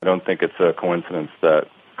I don't think it's a coincidence that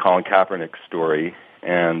Colin Kaepernick's story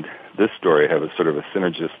and this story have a sort of a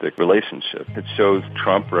synergistic relationship. It shows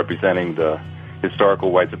Trump representing the historical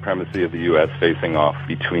white supremacy of the U.S. facing off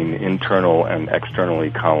between internal and externally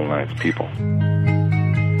colonized people.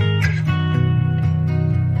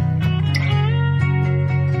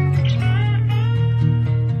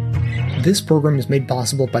 This program is made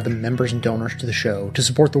possible by the members and donors to the show. To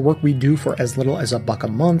support the work we do for as little as $1 a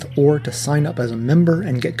month, or to sign up as a member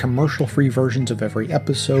and get commercial-free versions of every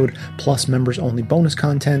episode, plus members-only bonus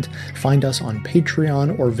content, find us on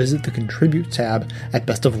Patreon or visit the Contribute tab at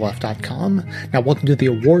bestofleft.com. Now, welcome to the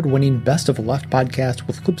award-winning Best of the Left podcast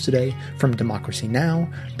with clips today from Democracy Now!,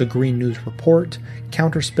 The Green News Report,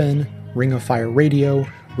 Counterspin, Ring of Fire Radio,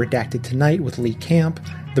 Redacted Tonight with Lee Camp,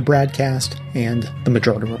 The Bradcast, and The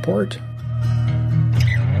Majority Report.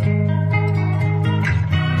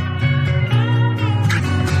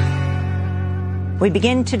 We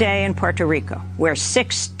begin today in Puerto Rico, where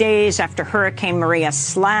 6 days after Hurricane Maria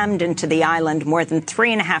slammed into the island, more than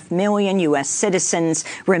 3.5 million U.S. citizens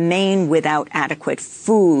remain without adequate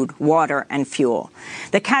food, water, and fuel.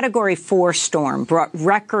 The Category 4 storm brought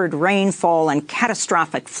record rainfall and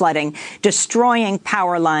catastrophic flooding, destroying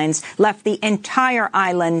power lines, left the entire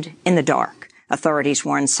island in the dark. Authorities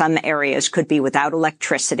warn some areas could be without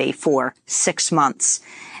electricity for 6 months.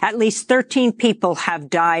 At least 13 people have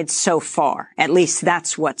died so far. At least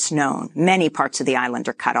that's what's known. Many parts of the island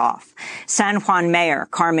are cut off. San Juan Mayor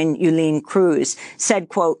Carmen Yulín Cruz said,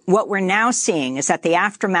 quote, "What we're now seeing is that the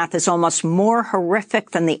aftermath is almost more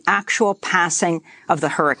horrific than the actual passing of the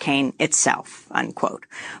hurricane itself," unquote.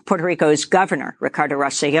 Puerto Rico's governor, Ricardo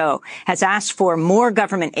Rosselló, has asked for more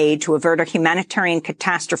government aid to avert a humanitarian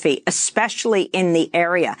catastrophe, especially in the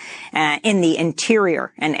area, in the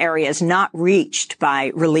interior and areas not reached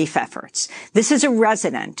by relief efforts. This is a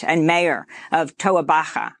resident and mayor of Toa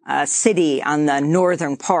Baja, a city on the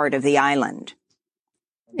northern part of the island.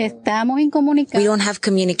 We don't have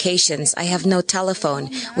communications. I have no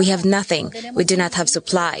telephone. We have nothing. We do not have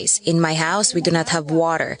supplies. In my house, we do not have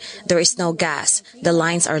water. There is no gas. The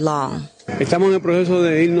lines are long. We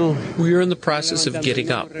are in the process of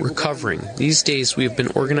getting up, recovering. These days we have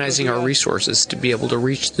been organizing our resources to be able to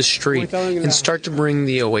reach the street and start to bring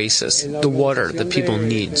the oasis, the water that people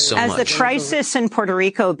need so much. As the crisis in Puerto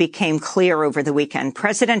Rico became clear over the weekend,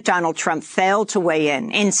 President Donald Trump failed to weigh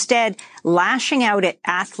in, instead lashing out at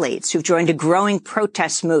athletes who've joined a growing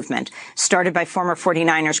protest movement started by former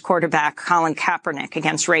 49ers quarterback Colin Kaepernick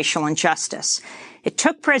against racial injustice. It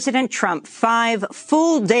took President Trump 5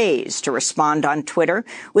 full days to respond on Twitter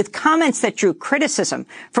with comments that drew criticism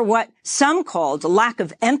for what some called lack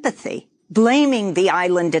of empathy, blaming the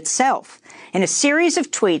island itself. In a series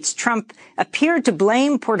of tweets, Trump appeared to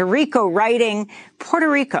blame Puerto Rico, writing, "Puerto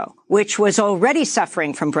Rico, which was already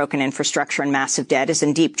suffering from broken infrastructure and massive debt, is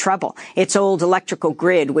in deep trouble. Its old electrical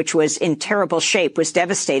grid, which was in terrible shape, was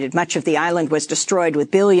devastated. Much of the island was destroyed,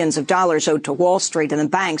 with billions of dollars owed to Wall Street and the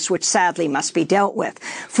banks, which sadly must be dealt with.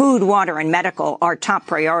 Food, water, and medical are top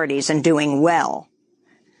priorities and doing well."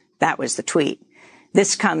 That was the tweet.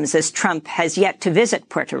 This comes as Trump has yet to visit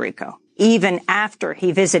Puerto Rico, even after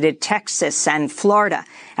he visited Texas and Florida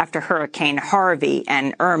after Hurricane Harvey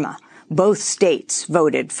and Irma. Both states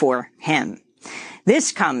voted for him.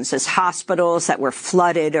 This comes as hospitals that were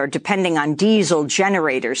flooded are depending on diesel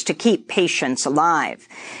generators to keep patients alive.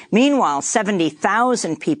 Meanwhile,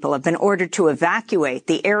 70,000 people have been ordered to evacuate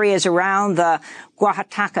the areas around the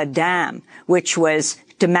Oaxaca Dam, which was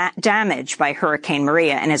damaged by Hurricane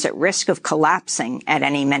Maria and is at risk of collapsing at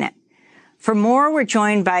any minute. For more, we're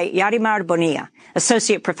joined by Yarimar Bonilla,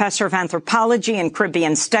 Associate Professor of Anthropology and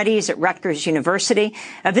Caribbean Studies at Rutgers University,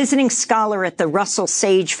 a visiting scholar at the Russell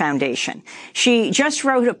Sage Foundation. She just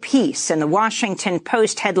wrote a piece in the Washington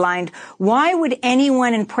Post headlined, "Why would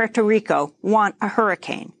anyone in Puerto Rico want a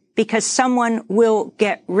hurricane? Because someone will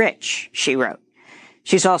get rich," she wrote.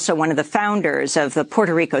 She's also one of the founders of the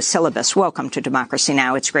Puerto Rico syllabus. Welcome to Democracy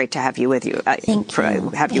Now! It's great to have you with you.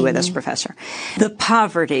 Have you with us, Professor. The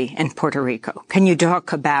poverty in Puerto Rico. Can you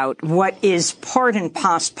talk about what is part and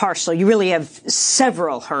parcel? You really have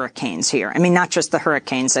several hurricanes here. I mean, not just the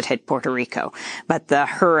hurricanes that hit Puerto Rico, but the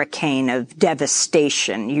hurricane of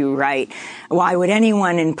devastation. You write, why would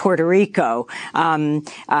anyone in Puerto Rico want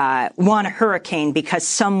a hurricane? Because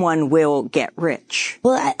someone will get rich.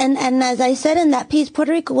 Well, and as I said in that piece,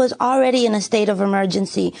 Puerto Rico was already in a state of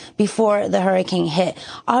emergency before the hurricane hit,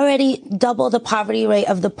 already double the poverty rate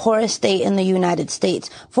of the poorest state in the United States.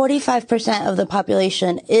 45% of the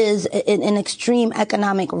population is in extreme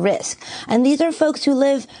economic risk. And these are folks who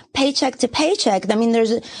live paycheck to paycheck. I mean,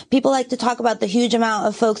 people like to talk about the huge amount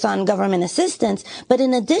of folks on government assistance, but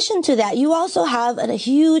in addition to that, you also have a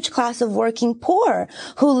huge class of working poor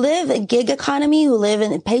who live in gig economy, who live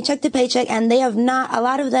in paycheck to paycheck, and a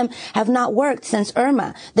lot of them have not worked since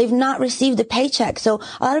Irma. They've not received a paycheck. So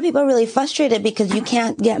a lot of people are really frustrated because you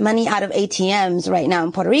can't get money out of ATMs right now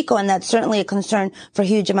in Puerto Rico, and that's certainly a concern for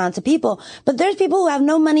huge amounts of people. But there's people who have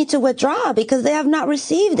no money to withdraw because they have not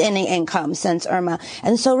received any income since Irma.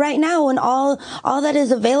 And so right now, when all that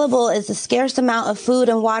is available is a scarce amount of food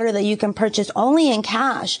and water that you can purchase only in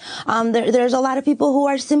cash, there's a lot of people who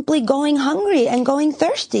are simply going hungry and going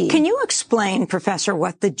thirsty. Can you explain, Professor,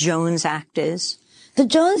 what the Jones Act is? The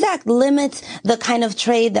Jones Act limits the kind of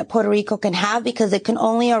trade that Puerto Rico can have because it can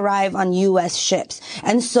only arrive on U.S. ships.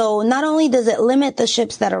 And so not only does it limit the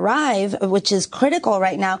ships that arrive, which is critical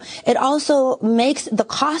right now, it also makes the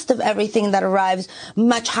cost of everything that arrives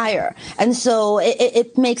much higher. And so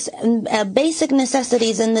it makes basic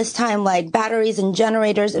necessities in this time, like batteries and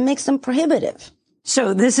generators, it makes them prohibitive.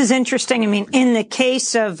 So this is interesting. I mean, in the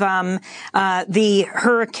case of the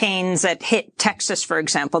hurricanes that hit Texas, for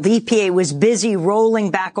example, the EPA was busy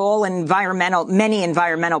rolling back many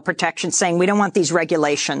environmental protections, saying we don't want these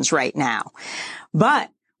regulations right now.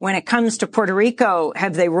 But when it comes to Puerto Rico,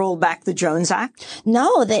 have they rolled back the Jones Act?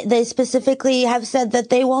 No, they specifically have said that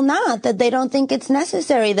they will not, that they don't think it's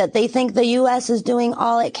necessary, that they think the U.S. is doing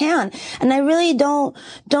all it can. And I really don't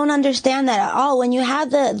understand that at all. When you had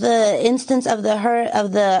the instance of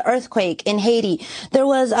the earthquake in Haiti, there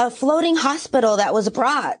was a floating hospital that was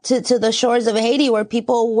brought to the shores of Haiti where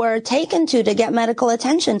people were taken to get medical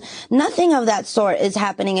attention. Nothing of that sort is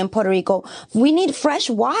happening in Puerto Rico. We need fresh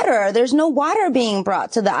water. There's no water being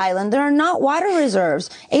brought to the island. There are not water reserves.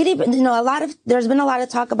 There's been a lot of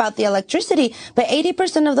talk about the electricity, but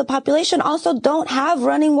 80% of the population also don't have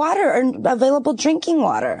running water or available drinking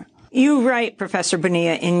water. You write, Professor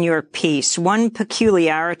Bonilla, in your piece, one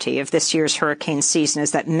peculiarity of this year's hurricane season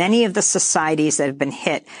is that many of the societies that have been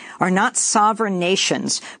hit are not sovereign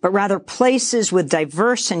nations, but rather places with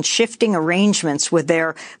diverse and shifting arrangements with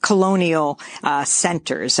their colonial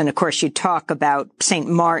centers. And of course, you talk about St.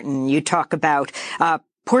 Martin, you talk about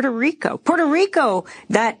Puerto Rico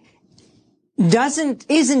that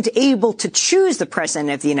isn't able to choose the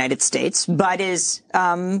president of the United States, but is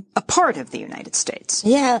a part of the United States.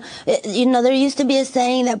 Yeah. There used to be a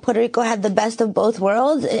saying that Puerto Rico had the best of both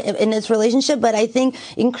worlds in its relationship, but I think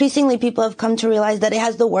increasingly people have come to realize that it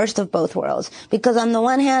has the worst of both worlds. Because on the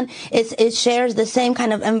one hand, it shares the same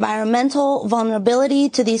kind of environmental vulnerability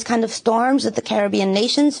to these kind of storms that the Caribbean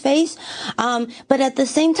nations face. But at the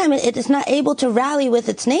same time, it is not able to rally with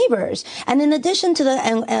its neighbors. And in addition to the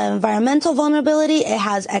environmental vulnerability, it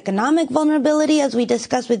has economic vulnerability, as we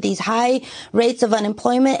discussed with these high rates of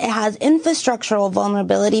unemployment. It has infrastructural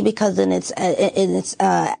vulnerability because in its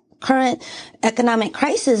current economic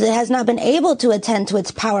crisis, it has not been able to attend to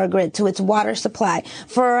its power grid, to its water supply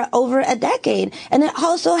for over a decade. And it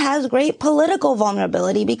also has great political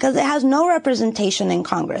vulnerability because it has no representation in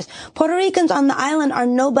Congress. Puerto Ricans on the island are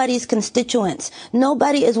nobody's constituents.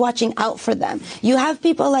 Nobody is watching out for them. You have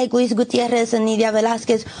people like Luis Gutierrez and Nydia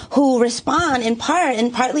Velázquez who respond in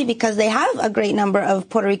partly because they have a great number of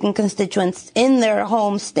Puerto Rican constituents in their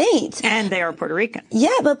home states. And they are Puerto Rican.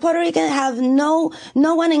 Yeah, but Puerto Rican have no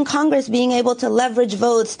one in Congress being able to leverage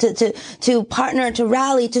votes, to partner, to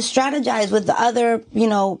rally, to strategize with the other,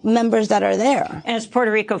 members that are there. As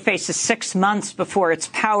Puerto Rico faces 6 months before its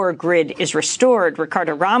power grid is restored,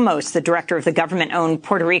 Ricardo Ramos, the director of the government-owned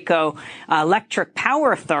Puerto Rico Electric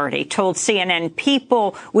Power Authority, told CNN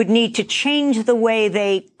people would need to change the way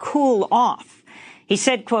they cool off. He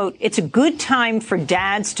said, quote, "It's a good time for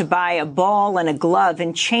dads to buy a ball and a glove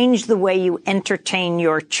and change the way you entertain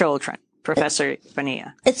your children." Professor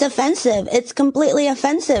Bonilla. It's offensive. It's completely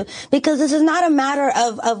offensive because this is not a matter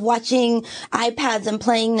of watching iPads and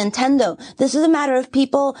playing Nintendo. This is a matter of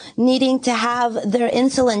people needing to have their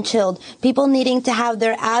insulin chilled, people needing to have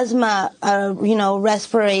their asthma,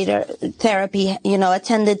 respirator therapy,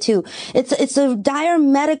 attended to. It's a dire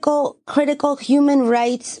medical, critical human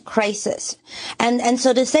rights crisis. And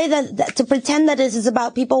so to say that to pretend that this is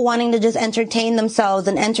about people wanting to just entertain themselves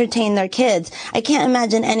and entertain their kids, I can't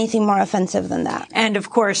imagine anything more offensive than that. And of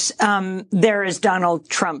course, there is Donald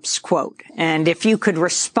Trump's quote. And if you could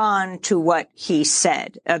respond to what he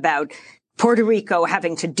said about Puerto Rico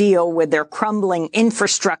having to deal with their crumbling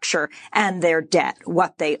infrastructure and their debt,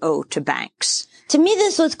 what they owe to banks. To me,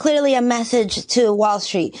 this was clearly a message to Wall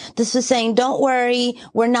Street. This was saying, don't worry,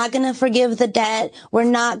 we're not going to forgive the debt. We're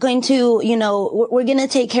not going to, we're going to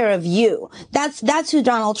take care of you. That's who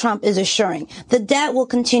Donald Trump is assuring. The debt will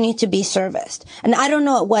continue to be serviced. And I don't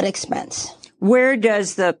know at what expense. Where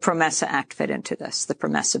does the PROMESA Act fit into this, the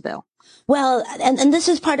PROMESA bill? Well, and this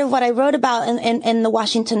is part of what I wrote about in the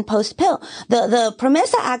Washington Post pill. The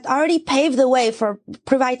PROMESA Act already paved the way for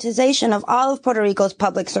privatization of all of Puerto Rico's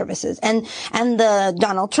public services. And the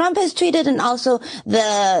Donald Trump has tweeted, and also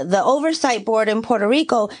the oversight board in Puerto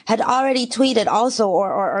Rico had already tweeted also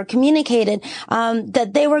or communicated,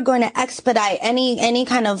 that they were going to expedite any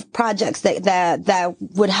kind of projects that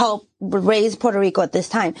would help raise Puerto Rico at this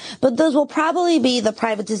time. But those will probably be the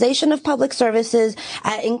privatization of public services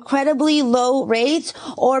at incredibly low rates,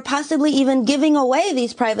 or possibly even giving away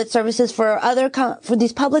these private services for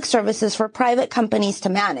these public services for private companies to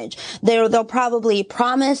manage. They'll probably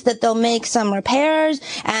promise that they'll make some repairs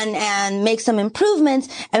and make some improvements,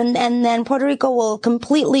 and then Puerto Rico will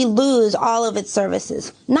completely lose all of its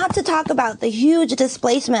services. Not to talk about the huge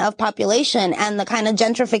displacement of population and the kind of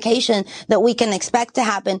gentrification that we can expect to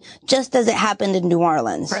happen, just as it happened in New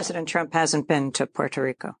Orleans. President Trump hasn't been to Puerto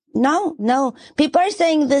Rico. No. People are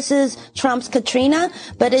saying this is Trump's Katrina,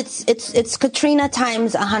 but it's Katrina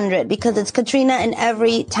times 100, because it's Katrina in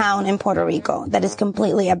every town in Puerto Rico that is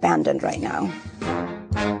completely abandoned right now.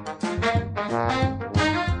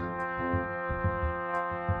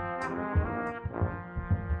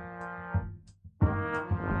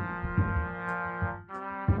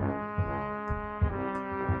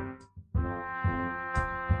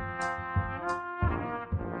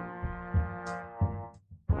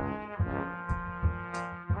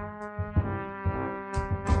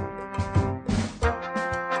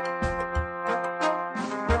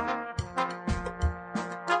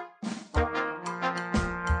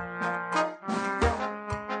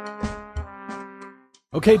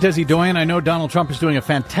 Okay, Desi Doyen, I know Donald Trump is doing a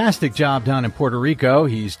fantastic job down in Puerto Rico.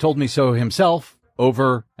 He's told me so himself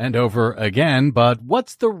over and over again. But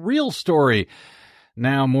what's the real story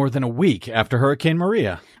now more than a week after Hurricane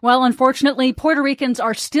Maria? Well, unfortunately, Puerto Ricans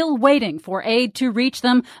are still waiting for aid to reach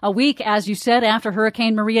them. A week, as you said, after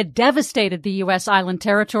Hurricane Maria devastated the U.S. island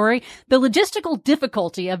territory. The logistical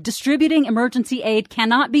difficulty of distributing emergency aid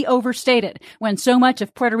cannot be overstated when so much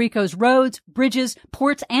of Puerto Rico's roads, bridges,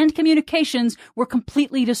 ports, and communications were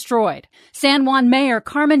completely destroyed. San Juan Mayor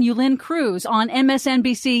Carmen Yulín Cruz on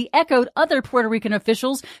MSNBC echoed other Puerto Rican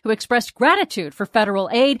officials who expressed gratitude for federal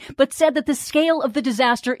aid, but said that the scale of the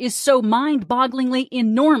disaster is so mind-bogglingly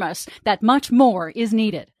enormous that much more is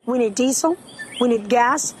needed. We need diesel, we need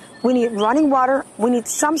gas, we need running water, we need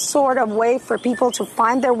some sort of way for people to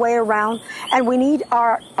find their way around, and we need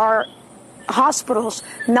our hospitals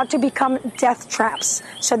not to become death traps.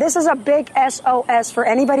 So this is a big SOS for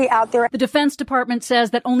anybody out there. The Defense Department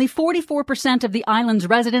says that only 44% of the island's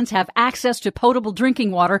residents have access to potable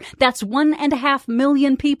drinking water. That's 1.5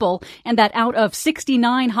 million people, and that out of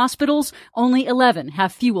 69 hospitals, only 11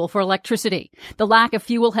 have fuel for electricity. The lack of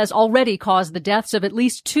fuel has already caused the deaths of at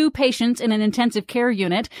least 2 patients in an intensive care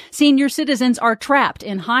unit. Senior citizens are trapped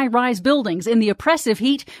in high-rise buildings in the oppressive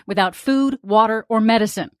heat without food, water, or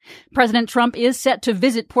medicine. President Trump is set to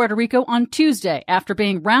visit Puerto Rico on Tuesday after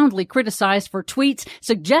being roundly criticized for tweets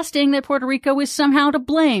suggesting that Puerto Rico is somehow to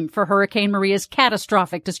blame for Hurricane Maria's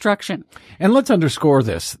catastrophic destruction. And let's underscore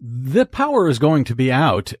this. The power is going to be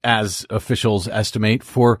out, as officials estimate,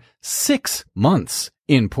 for 6 months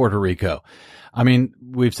in Puerto Rico. I mean,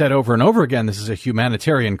 we've said over and over again, this is a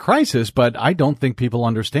humanitarian crisis, but I don't think people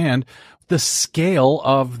understand the scale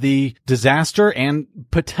of the disaster and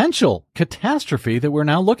potential catastrophe that we're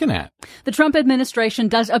now looking at. The Trump administration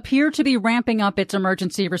does appear to be ramping up its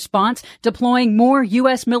emergency response, deploying more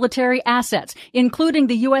U.S. military assets, including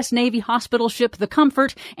the U.S. Navy hospital ship The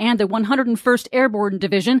Comfort and the 101st Airborne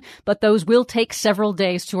Division, but those will take several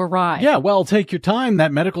days to arrive. Yeah, well, take your time.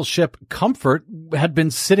 That medical ship Comfort had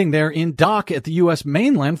been sitting there in dock at the U.S.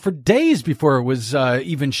 mainland for days before it was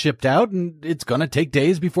even shipped out, and it's going to take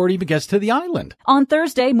days before it even gets to the island. On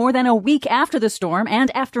Thursday, more than a week after the storm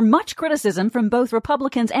and after much criticism from both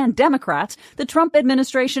Republicans and Democrats, the Trump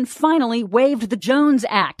administration finally waived the Jones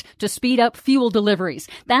Act to speed up fuel deliveries.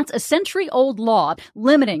 That's a century-old law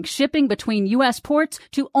limiting shipping between U.S. ports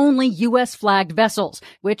to only U.S.-flagged vessels,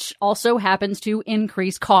 which also happens to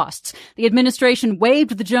increase costs. The administration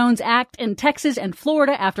waived the Jones Act in Texas and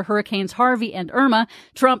Florida after Hurricanes Harvey and Irma.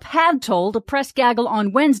 Trump had told a press gaggle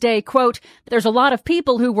on Wednesday, quote, "There's a lot of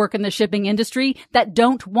people who work in the shipping industry that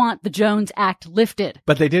don't want the Jones Act lifted."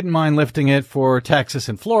 But they didn't mind lifting it for Texas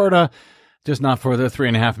and Florida. just not for the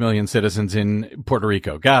 3.5 million citizens in Puerto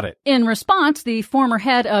Rico. Got it. In response, the former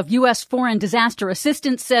head of U.S. Foreign Disaster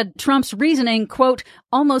Assistance said Trump's reasoning, quote,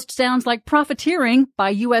 almost sounds like profiteering by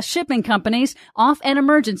U.S. shipping companies off an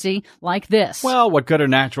emergency like this. Well, what good are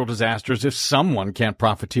natural disasters if someone can't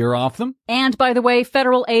profiteer off them? And by the way,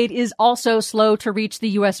 federal aid is also slow to reach the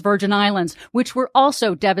U.S. Virgin Islands, which were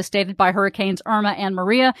also devastated by Hurricanes Irma and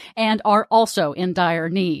Maria and are also in dire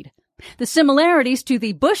need. The similarities to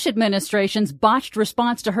the Bush administration's botched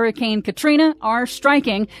response to Hurricane Katrina are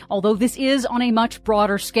striking, although this is on a much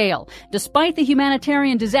broader scale. Despite the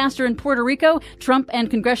humanitarian disaster in Puerto Rico, Trump and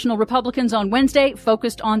congressional Republicans on Wednesday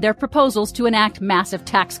focused on their proposals to enact massive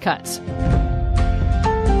tax cuts.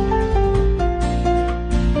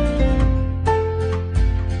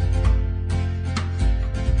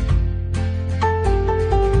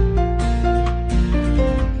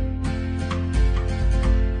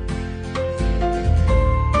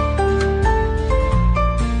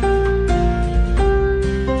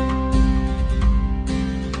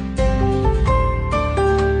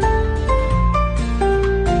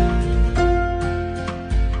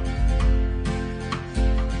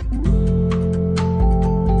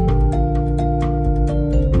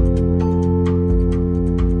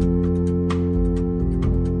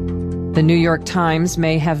 The New York Times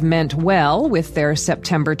may have meant well with their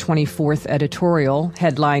September 24th editorial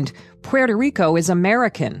headlined, Puerto Rico is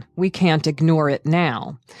American. We can't ignore it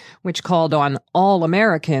now, which called on all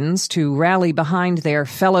Americans to rally behind their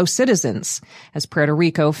fellow citizens as Puerto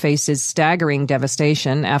Rico faces staggering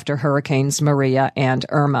devastation after Hurricanes Maria and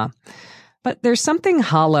Irma. But there's something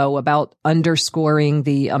hollow about underscoring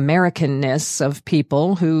the Americanness of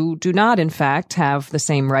people who do not, in fact, have the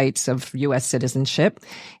same rights of U.S. citizenship,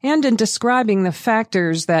 and in describing the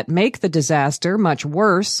factors that make the disaster much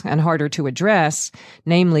worse and harder to address,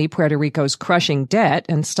 namely Puerto Rico's crushing debt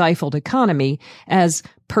and stifled economy, as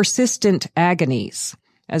persistent agonies,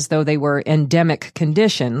 as though they were endemic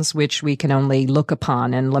conditions which we can only look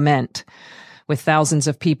upon and lament. With thousands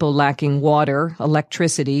of people lacking water,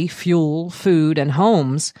 electricity, fuel, food, and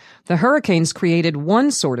homes, the hurricanes created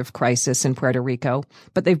one sort of crisis in Puerto Rico,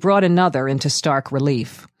 but they've brought another into stark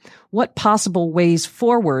relief. What possible ways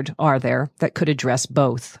forward are there that could address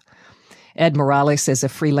both? Ed Morales is a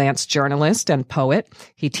freelance journalist and poet.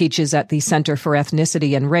 He teaches at the Center for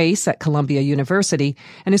Ethnicity and Race at Columbia University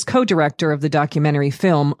and is co-director of the documentary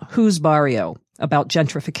film Whose Barrio? About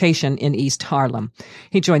gentrification in East Harlem.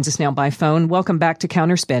 He joins us now by phone. Welcome back to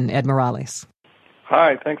Counterspin, Ed Morales.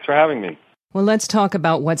 Hi, thanks for having me. Well, let's talk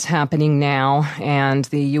about what's happening now and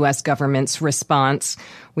the U.S. government's response.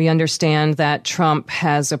 We understand that Trump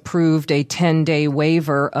has approved a 10-day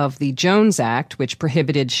waiver of the Jones Act, which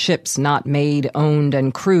prohibited ships not made, owned,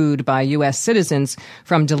 and crewed by U.S. citizens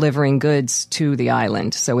from delivering goods to the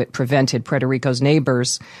island. So it prevented Puerto Rico's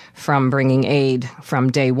neighbors from bringing aid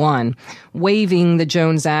from day one. Waiving the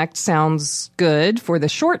Jones Act sounds good for the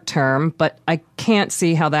short term, but I can't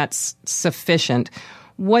see how that's sufficient.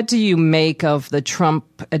 What do you make of the Trump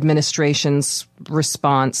administration's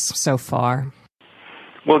response so far?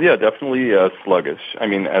 Well, yeah, definitely sluggish. I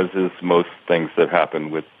mean, as is most things that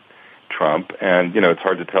happen with Trump. And, it's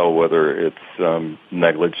hard to tell whether it's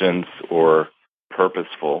negligence or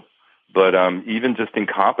purposeful. But even just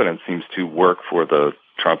incompetence seems to work for the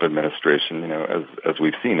Trump administration. As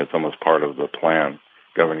we've seen, it's almost part of the plan,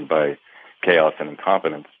 governing by chaos and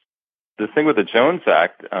incompetence. The thing with the Jones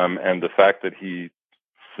Act and the fact that he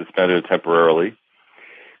suspended it temporarily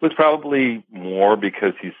was probably more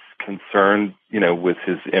because he's concerned, with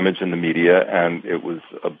his image in the media, and it was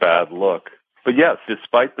a bad look. But yes,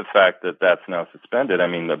 despite the fact that that's now suspended, I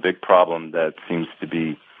mean, the big problem that seems to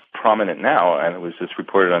be prominent now, and it was just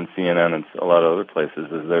reported on CNN and a lot of other places,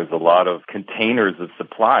 is there's a lot of containers of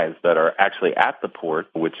supplies that are actually at the port,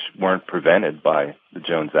 which weren't prevented by the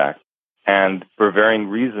Jones Act. And for varying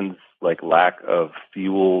reasons, like lack of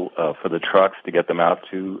fuel for the trucks to get them out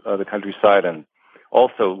to the countryside, and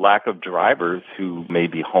also lack of drivers who may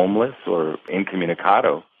be homeless or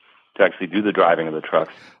incommunicado to actually do the driving of the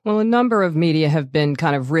trucks. Well, a number of media have been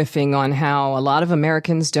kind of riffing on how a lot of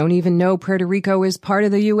Americans don't even know Puerto Rico is part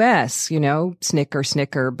of the U.S.,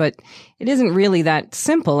 snicker, but it isn't really that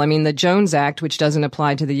simple. I mean, the Jones Act, which doesn't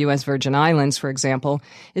apply to the U.S. Virgin Islands, for example,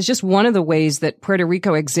 is just one of the ways that Puerto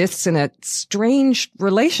Rico exists in a strange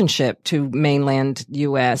relationship to mainland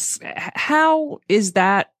U.S. How is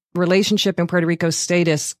that relationship in Puerto Rico's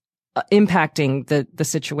status impacting the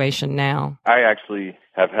situation now? I actually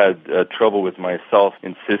have had trouble with myself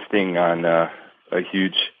insisting on a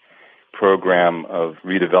huge program of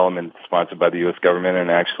redevelopment sponsored by the U.S. government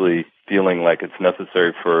and actually feeling like it's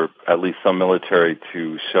necessary for at least some military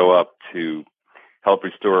to show up to help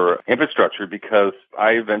restore infrastructure, because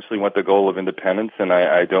I eventually want the goal of independence and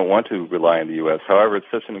I don't want to rely on the U.S. However, it's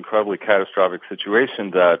such an incredibly catastrophic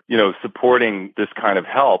situation that, supporting this kind of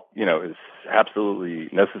help, is absolutely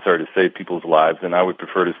necessary to save people's lives, and I would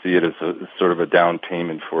prefer to see it as a sort of a down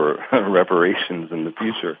payment for reparations in the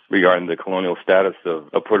future regarding the colonial status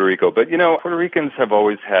of Puerto Rico. But, Puerto Ricans have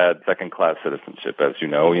always had second-class citizenship, as you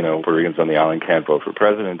know. Puerto Ricans on the island can't vote for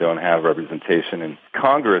president, don't have representation in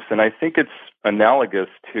Congress, and I think it's analogous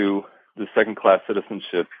to the second-class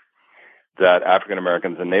citizenship that African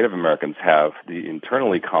Americans and Native Americans have, the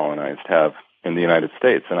internally colonized have in the United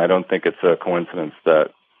States. And I don't think it's a coincidence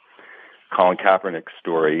that Colin Kaepernick's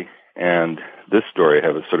story and this story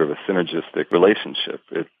have a sort of a synergistic relationship.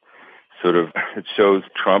 It shows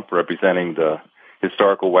Trump representing the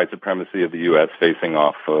historical white supremacy of the U.S. facing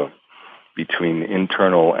off between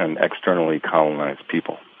internal and externally colonized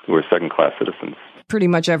people who are second-class citizens. Pretty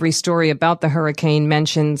much every story about the hurricane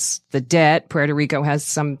mentions the debt. Puerto Rico has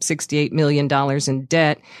some $68 million in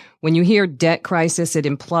debt. When you hear debt crisis, it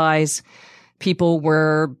implies people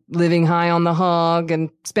were living high on the hog and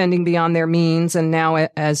spending beyond their means. And now,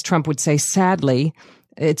 as Trump would say, sadly,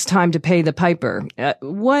 it's time to pay the piper.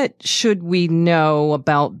 What should we know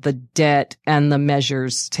about the debt and the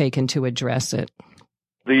measures taken to address it?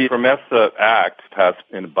 The PROMESA Act passed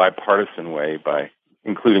in a bipartisan way by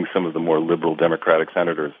including some of the more liberal Democratic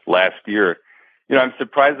senators last year. I'm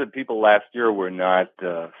surprised that people last year were not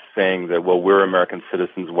saying that, well, we're American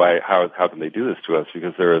citizens. How can they do this to us?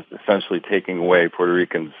 Because they're essentially taking away Puerto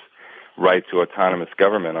Ricans' right to autonomous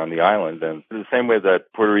government on the island. And in the same way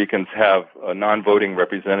that Puerto Ricans have a non-voting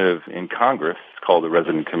representative in Congress called the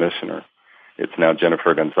resident commissioner. It's now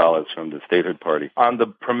Jennifer Gonzalez from the Statehood Party. On the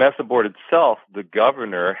PROMESA board itself, the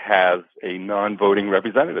governor has a non-voting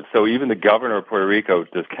representative. So even the governor of Puerto Rico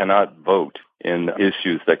just cannot vote in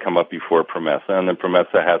issues that come up before PROMESA, and then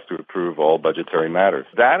PROMESA has to approve all budgetary matters.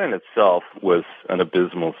 That in itself was an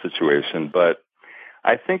abysmal situation, but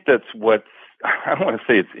I think that's I don't want to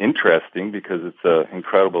say it's interesting because it's an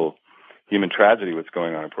incredible human tragedy what's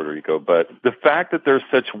going on in Puerto Rico, but the fact that there's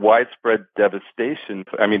such widespread devastation,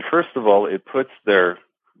 first of all, it puts their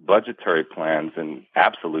budgetary plans in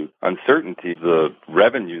absolute uncertainty. The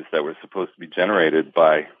revenues that were supposed to be generated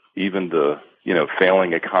by even the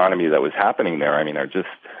failing economy that was happening there, are just,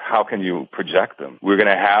 how can you project them? We're going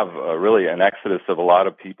to have really an exodus of a lot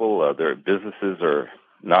of people. Their businesses are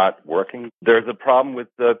not working. There's a problem with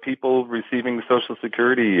people receiving Social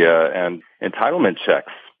Security and entitlement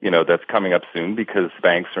checks, that's coming up soon because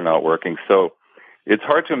banks are not working. So it's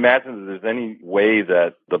hard to imagine that there's any way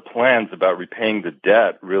that the plans about repaying the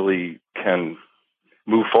debt really can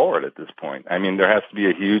move forward at this point. There has to be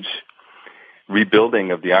a huge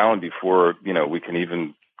rebuilding of the island before, we can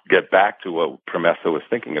even get back to what PROMESA was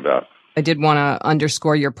thinking about. I did want to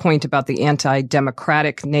underscore your point about the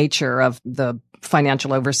anti-democratic nature of the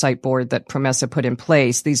financial oversight board that PROMESA put in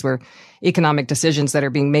place. These were economic decisions that are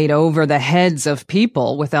being made over the heads of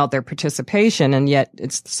people without their participation, and yet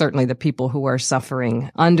it's certainly the people who are suffering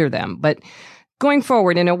under them. But going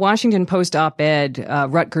forward, in a Washington Post op-ed,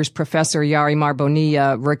 Rutgers professor Yarimar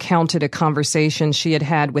Bonilla recounted a conversation she had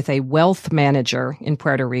had with a wealth manager in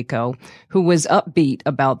Puerto Rico who was upbeat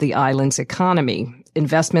about the island's economy.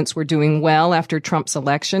 Investments were doing well after Trump's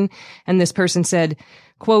election, and this person said,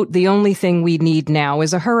 quote, "The only thing we need now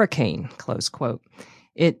is a hurricane," close quote.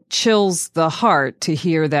 It chills the heart to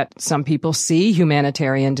hear that some people see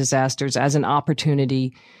humanitarian disasters as an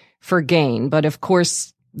opportunity for gain, but of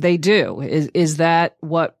course they do. Is that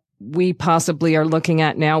what we possibly are looking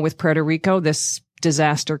at now with Puerto Rico, this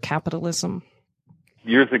disaster capitalism?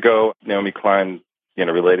 Years ago, Naomi Klein,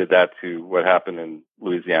 related that to what happened in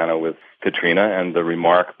Louisiana with Katrina, and the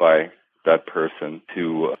remark by that person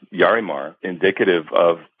to Yarimar, indicative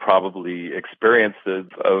of probably experiences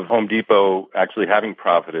of Home Depot actually having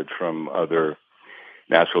profited from other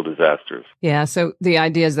natural disasters. Yeah, so the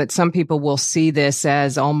idea is that some people will see this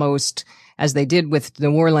as almost, as they did with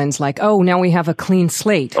New Orleans, like, oh, now we have a clean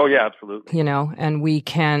slate. Oh, yeah, absolutely. And we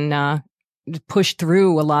can push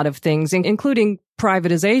through a lot of things, including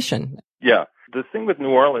privatization. Yeah. The thing with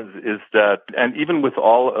New Orleans is that, and even with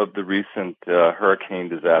all of the recent hurricane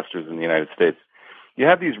disasters in the United States, you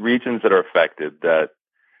have these regions that are affected that,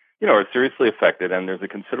 are seriously affected, and there's a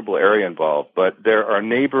considerable area involved. But there are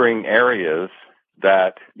neighboring areas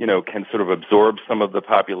that, can sort of absorb some of the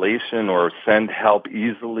population or send help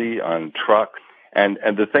easily on trucks. And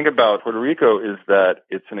the thing about Puerto Rico is that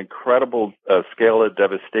it's an incredible scale of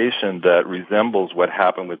devastation that resembles what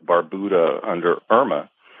happened with Barbuda under Irma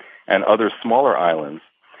and other smaller islands,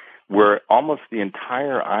 where almost the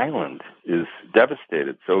entire island is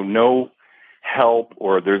devastated. So no help,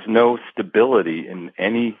 or there's no stability in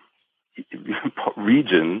any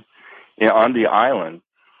region on the island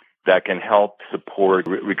that can help support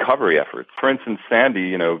recovery efforts. For instance,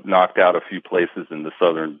 Sandy, knocked out a few places in the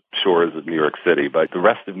southern shores of New York City, but the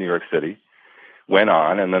rest of New York City went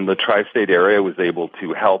on, and then the tri-state area was able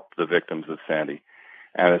to help the victims of Sandy.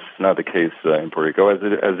 And it's not the case in Puerto Rico, as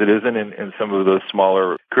it isn't in some of those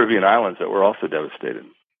smaller Caribbean islands that were also devastated.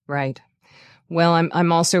 Right. Well,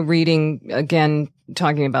 I'm also reading, again,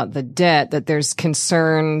 talking about the debt, that there's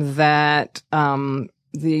concern that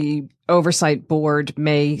the Oversight Board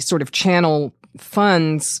may sort of channel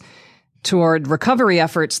funds toward recovery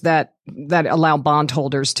efforts that allow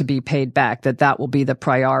bondholders to be paid back, that will be the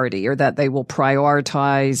priority, or that they will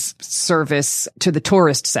prioritize service to the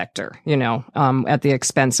tourist sector, at the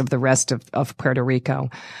expense of the rest of Puerto Rico.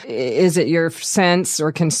 Is it your sense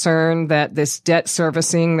or concern that this debt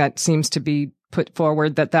servicing that seems to be put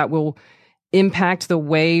forward, that will impact the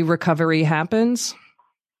way recovery happens?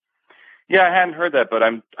 Yeah, I hadn't heard that, but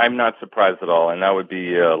I'm not surprised at all, and that would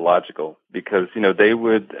be logical, because they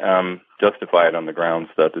would justify it on the grounds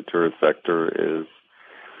that the tourist sector is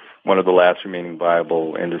one of the last remaining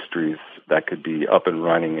viable industries that could be up and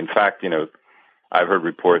running. In fact, I've heard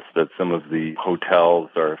reports that some of the hotels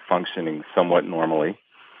are functioning somewhat normally,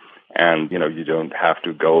 and you don't have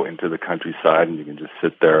to go into the countryside, and you can just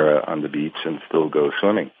sit there on the beach and still go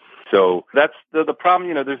swimming. So that's the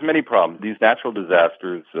problem. There's many problems. These natural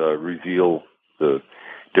disasters reveal the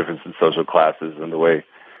difference in social classes and the way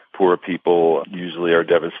poor people usually are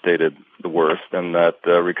devastated the worst, and that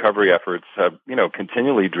recovery efforts have,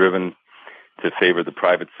 continually driven to favor the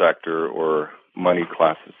private sector or money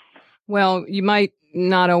classes. Well, you might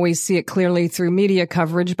not always see it clearly through media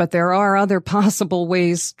coverage, but there are other possible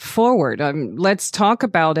ways forward. Let's talk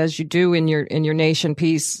about, as you do in your Nation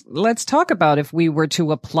piece, let's talk about if we were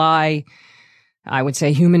to apply, I would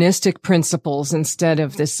say, humanistic principles instead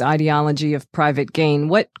of this ideology of private gain.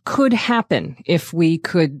 What could happen if we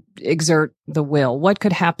could exert the will? What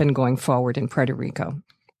could happen going forward in Puerto Rico?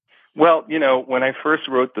 Well, when I first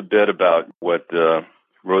wrote the bit about what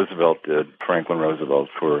Roosevelt did, Franklin Roosevelt,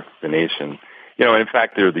 for the nation, and in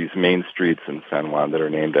fact, there are these main streets in San Juan that are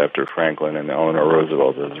named after Franklin and Eleanor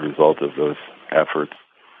Roosevelt as a result of those efforts.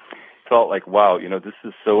 It felt like, wow, this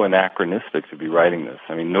is so anachronistic to be writing this.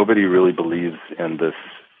 I mean, nobody really believes in this,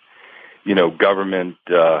 government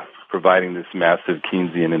providing this massive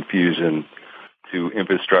Keynesian infusion to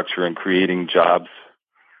infrastructure and creating jobs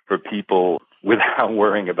for people without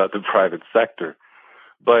worrying about the private sector.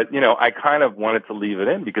 But, I kind of wanted to leave it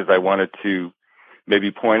in because I wanted to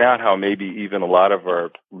maybe point out how maybe even a lot of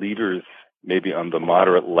our leaders, maybe on the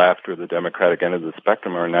moderate left or the Democratic end of the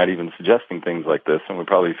spectrum, are not even suggesting things like this, and we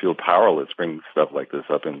probably feel powerless bringing stuff like this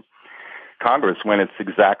up in Congress when it's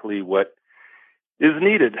exactly what is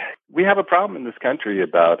needed. We have a problem in this country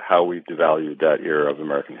about how we've devalued that era of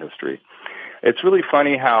American history. It's really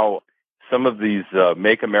funny how some of these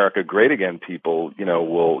Make America Great Again people,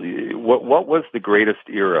 what was the greatest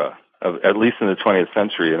era, of, at least in the 20th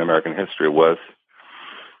century in American history, was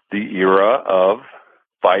the era of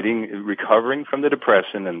fighting, recovering from the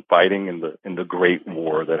Depression and fighting in the Great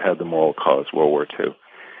War that had the moral cause, World War II.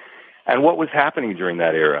 And what was happening during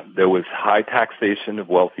that era? There was high taxation of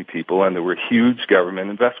wealthy people, and there were huge government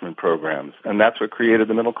investment programs, and that's what created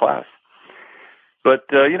the middle class. But,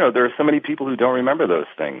 there are so many people who don't remember those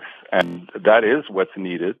things, and that is what's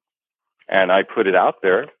needed. And I put it out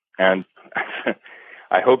there, and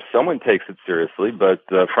I hope someone takes it seriously, but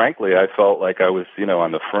frankly, I felt like I was,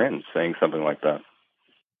 on the fringe saying something like that.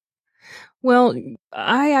 Well,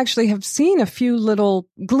 I actually have seen a few little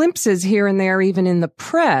glimpses here and there, even in the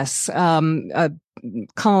press.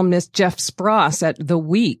 Columnist Jeff Spross at The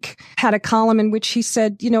Week had a column in which he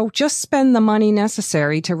said, just spend the money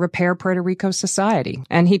necessary to repair Puerto Rico's society.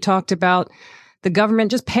 And he talked about the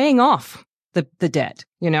government just paying off the debt.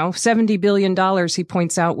 $70 billion, he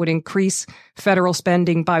points out, would increase federal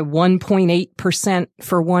spending by 1.8%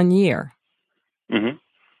 for 1 year. Mm-hmm.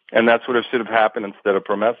 And that's what should have happened instead of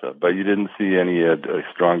Promesa. But you didn't see any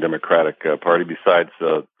strong Democratic Party besides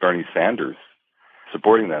Bernie Sanders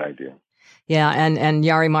supporting that idea. Yeah, and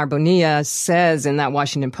Yarimar Bonilla says in that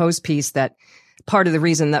Washington Post piece that part of the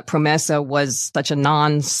reason that Promesa was such a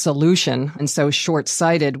non-solution and so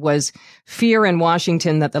short-sighted was fear in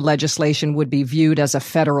Washington that the legislation would be viewed as a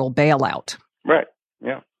federal bailout. Right.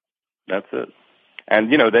 Yeah, that's it.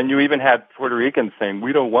 And, then you even had Puerto Ricans saying,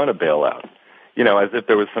 we don't want a bailout, as if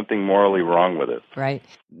there was something morally wrong with it. Right.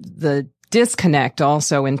 The disconnect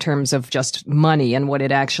also in terms of just money and what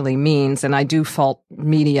it actually means. And I do fault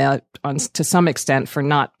media to some extent for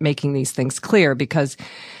not making these things clear, because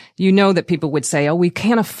that people would say, oh, we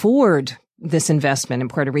can't afford this investment in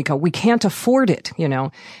Puerto Rico. We can't afford it,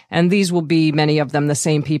 and these will be, many of them, the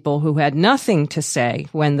same people who had nothing to say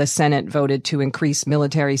when the Senate voted to increase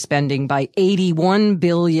military spending by $81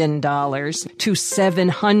 billion to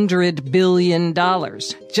 $700 billion.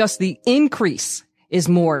 Just the increase is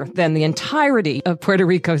more than the entirety of Puerto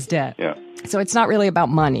Rico's debt. Yeah. So it's not really about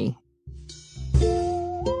money.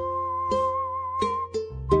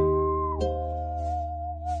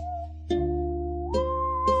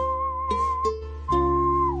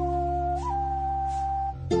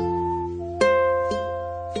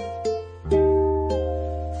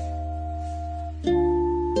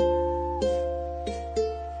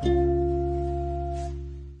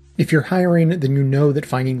 If you're hiring, then you know that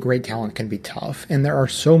finding great talent can be tough, and there are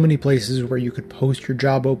so many places where you could post your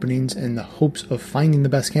job openings in the hopes of finding the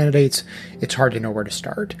best candidates, it's hard to know where to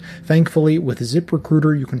start. Thankfully, with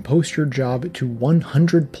ZipRecruiter, you can post your job to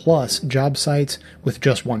 100 plus job sites with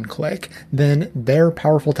just one click. Then their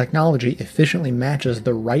powerful technology efficiently matches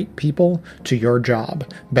the right people to your job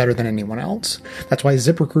better than anyone else. That's why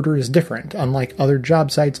ZipRecruiter is different. Unlike other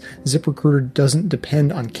job sites, ZipRecruiter doesn't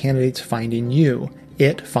depend on candidates finding you.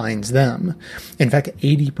 It finds them. In fact,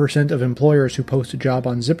 80% of employers who post a job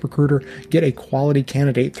on ZipRecruiter get a quality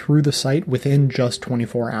candidate through the site within just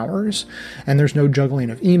 24 hours. And there's no juggling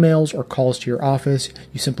of emails or calls to your office.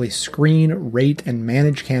 You simply screen, rate, and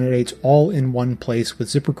manage candidates all in one place with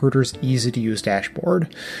ZipRecruiter's easy-to-use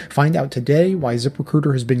dashboard. Find out today why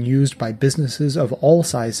ZipRecruiter has been used by businesses of all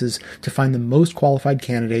sizes to find the most qualified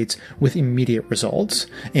candidates with immediate results.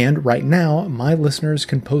 And right now, my listeners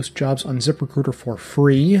can post jobs on ZipRecruiter for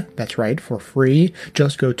free. That's right, for free.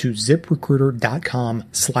 Just go to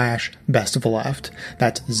ZipRecruiter.com/bestofleft.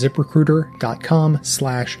 That's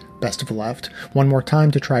ZipRecruiter.com/bestofleft. One more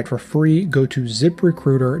time to try it for free. Go to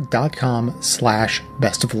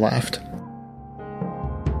ZipRecruiter.com/bestofleft.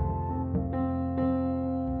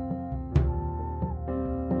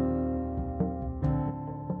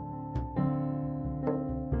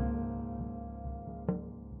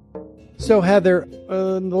 So, Heather,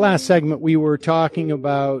 in the last segment, we were talking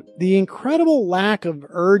about the incredible lack of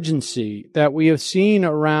urgency that we have seen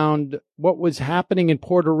around what was happening in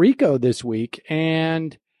Puerto Rico this week.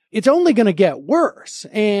 And it's only going to get worse.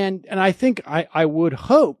 And I think I would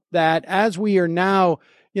hope that as we are now,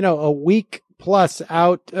 a week plus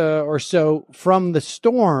out or so from the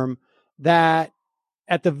storm, that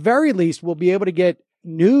at the very least we'll be able to get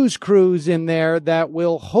news crews in there that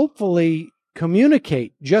will hopefully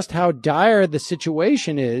communicate just how dire the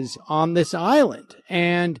situation is on this island.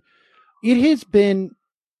 And it has been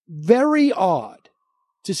very odd,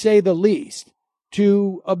 to say the least,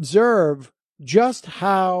 to observe just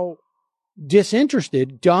how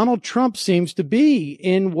disinterested Donald Trump seems to be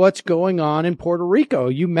in what's going on in Puerto Rico.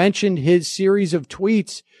 You mentioned his series of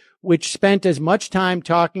tweets, which spent as much time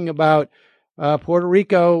talking about Puerto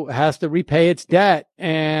Rico has to repay its debt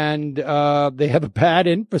and they have a bad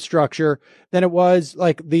infrastructure, than it was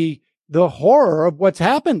like the horror of what's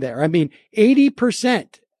happened there. I mean,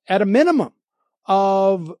 80% at a minimum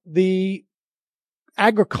of the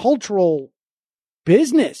agricultural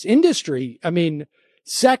business industry,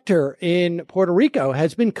 sector in Puerto Rico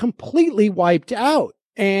has been completely wiped out.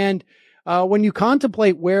 And when you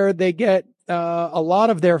contemplate where they get a lot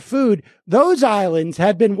of their food, those islands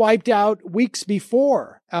had been wiped out weeks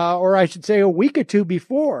before, or I should say a week or two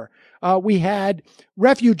before. We had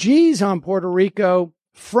refugees on Puerto Rico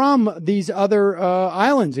from these other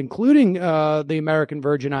islands, including the American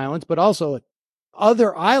Virgin Islands, but also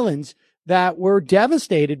other islands that were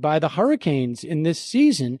devastated by the hurricanes in this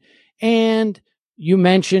season. And you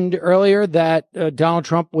mentioned earlier that Donald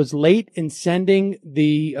Trump was late in sending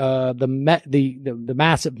the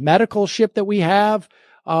massive medical ship that we have.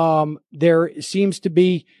 There seems to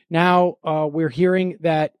be now we're hearing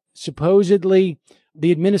that supposedly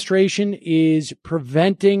the administration is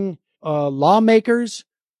preventing lawmakers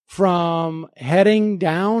from heading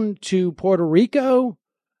down to Puerto Rico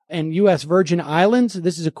and U.S. Virgin Islands.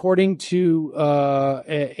 This is according to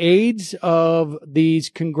aides of these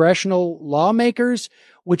congressional lawmakers,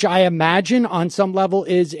 which I imagine on some level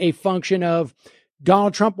is a function of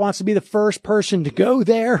Donald Trump wants to be the first person to go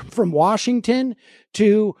there from Washington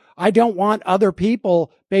to, I don't want other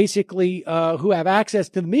people basically who have access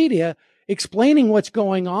to the media explaining what's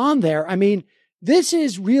going on there. I mean, this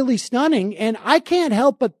is really stunning. And I can't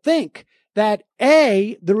help but think that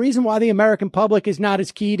the reason why the American public is not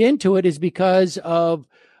as keyed into it is because of,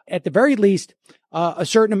 at the very least, a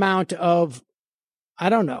certain amount of, I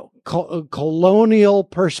don't know, colonial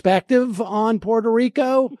perspective on Puerto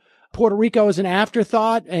Rico. Puerto Rico is an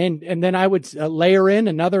afterthought. And then I would layer in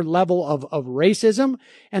another level of racism.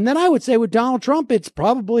 And then I would say with Donald Trump, it's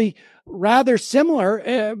probably rather similar.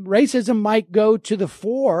 Racism might go to the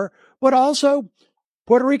fore, but also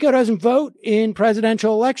Puerto Rico doesn't vote in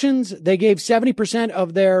presidential elections. They gave 70%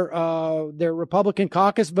 of their Republican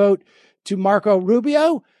caucus vote to Marco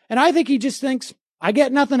Rubio. And I think he just thinks, I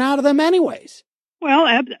get nothing out of them anyways. Well,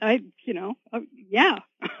 yeah.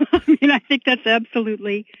 I mean, I think that's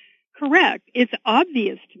absolutely correct. It's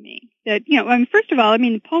obvious to me that, first of all,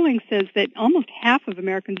 the polling says that almost half of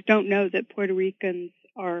Americans don't know that Puerto Ricans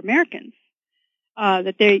are Americans,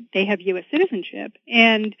 that they have U.S. citizenship.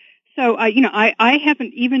 And so, I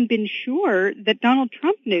haven't even been sure that Donald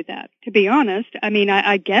Trump knew that, to be honest.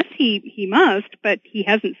 I guess he must, but he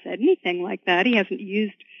hasn't said anything like that. He hasn't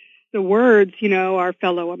used the words, our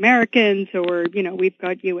fellow Americans or, we've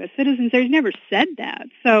got U.S. citizens. He's never said that.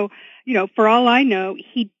 So, for all I know,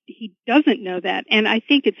 he doesn't know that. And I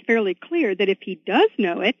think it's fairly clear that if he does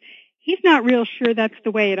know it, he's not real sure that's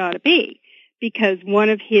the way it ought to be. Because one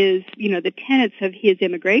of his, the tenets of his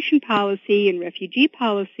immigration policy and refugee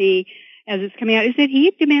policy, as it's coming out, is that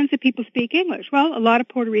he demands that people speak English. Well, a lot of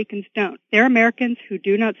Puerto Ricans don't. They're Americans who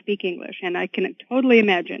do not speak English, and I can totally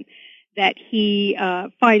imagine that he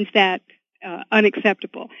finds that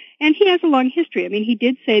unacceptable. And he has a long history. He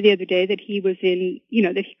did say the other day that he was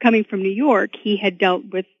that coming from New York, he had dealt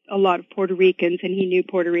with a lot of Puerto Ricans, and he knew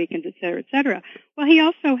Puerto Ricans, et cetera, et cetera. Well, he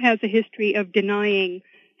also has a history of denying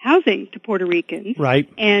housing to Puerto Ricans, right,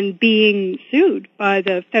 and being sued by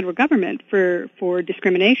the federal government for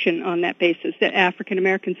discrimination on that basis, that African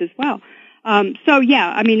Americans as well.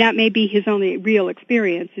 That may be his only real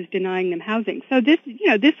experience, is denying them housing. So this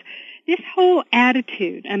whole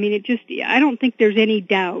attitude, I don't think there's any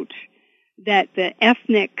doubt that the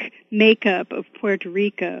ethnic makeup of Puerto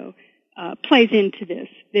Rico plays into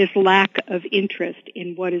this lack of interest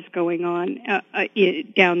in what is going on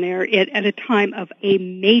down there at a time of a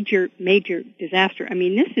major, major disaster.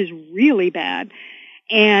 This is really bad,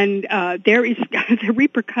 and the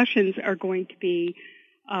repercussions are going to be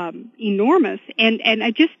enormous. And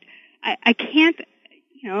I can't,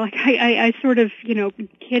 I sort of,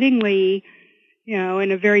 kiddingly,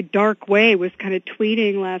 in a very dark way, was kind of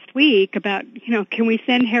tweeting last week about, can we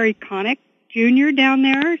send Harry Connick Jr. down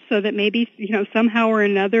there so that maybe, somehow or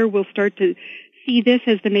another we'll start to see this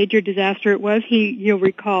as the major disaster it was. He, you'll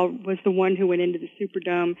recall, was the one who went into the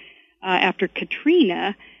Superdome after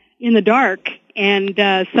Katrina in the dark, and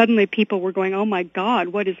suddenly people were going, oh my God,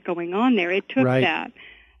 what is going on there? It took that.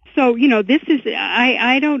 So, this is,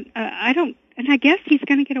 I don't, and I guess he's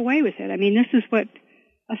going to get away with it. This is what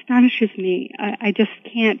astonishes me. I just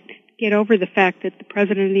can't get over the fact that the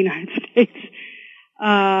President of the United States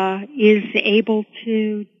is able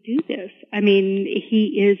to do this.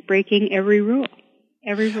 He is breaking every rule.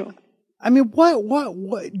 Every rule.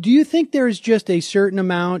 What do you think there's just a certain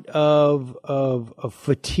amount of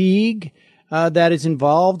fatigue that is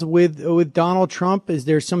involved with Donald Trump? Is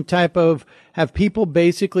there some type of, have people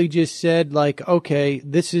basically just said like, okay,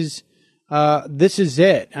 this is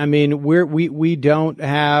it. We don't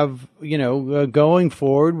have, going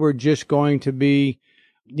forward, we're just going to be,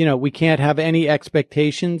 we can't have any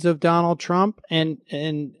expectations of Donald Trump. And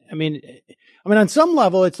on some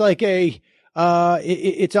level, it's like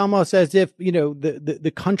it's almost as if,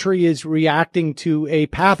 the country is reacting to a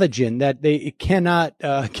pathogen that it cannot,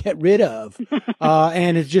 get rid of.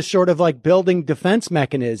 And it's just sort of like building defense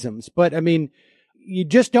mechanisms. But you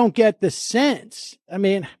just don't get the sense.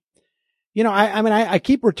 I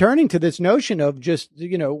keep returning to this notion of just,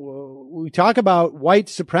 we talk about white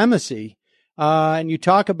supremacy. And you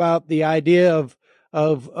talk about the idea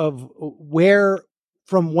of where,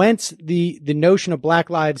 from whence the notion of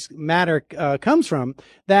Black Lives Matter comes from,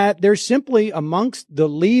 that there's simply amongst the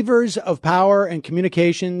levers of power and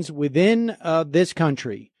communications within this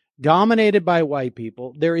country, dominated by white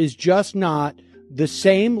people, there is just not the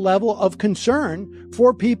same level of concern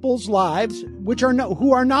for people's lives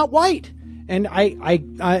who are not white. And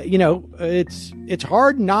it's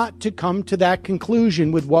hard not to come to that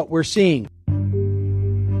conclusion with what we're seeing.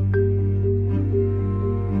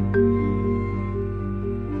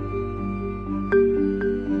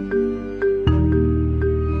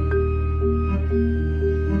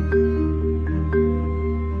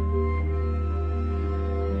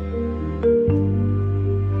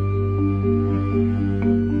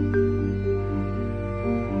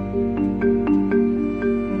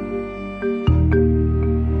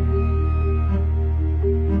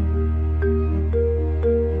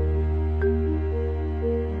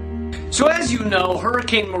 as you know,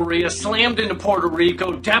 Hurricane Maria slammed into Puerto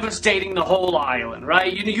Rico, devastating the whole island,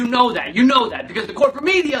 right? You know that. You know that because the corporate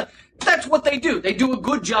media, that's what they do. They do a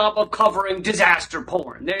good job of covering disaster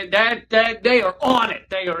porn. They are on it.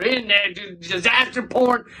 They are in there, disaster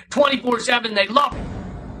porn 24/7. They love it.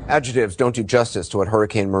 Adjectives don't do justice to what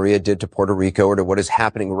Hurricane Maria did to Puerto Rico or to what is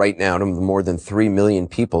happening right now to the more than 3 million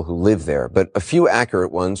people who live there. But a few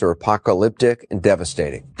accurate ones are apocalyptic and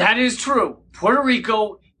devastating. That is true. Puerto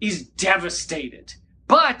Rico is devastated.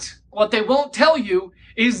 But what they won't tell you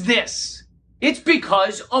is this. It's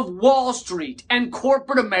because of Wall Street and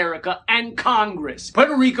corporate America and Congress.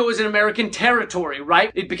 Puerto Rico is an American territory,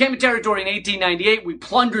 right? It became a territory in 1898. We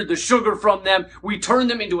plundered the sugar from them. We turned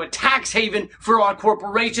them into a tax haven for our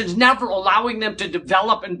corporations, never allowing them to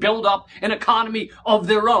develop and build up an economy of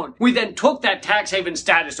their own. We then took that tax haven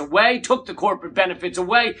status away, took the corporate benefits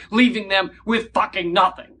away, leaving them with fucking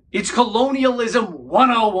nothing. It's colonialism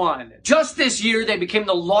 101. Just this year, they became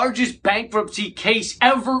the largest bankruptcy case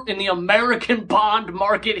ever in the American bond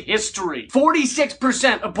market history.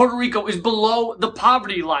 46% of Puerto Rico is below the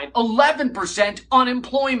poverty line, 11%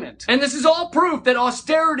 unemployment. And this is all proof that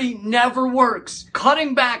austerity never works.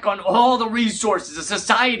 Cutting back on all the resources a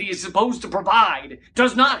society is supposed to provide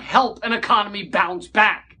does not help an economy bounce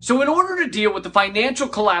back. So in order to deal with the financial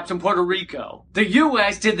collapse in Puerto Rico, the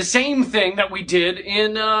U.S. did the same thing that we did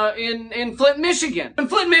in Flint, Michigan. In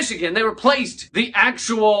Flint, Michigan, they replaced the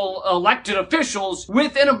actual elected officials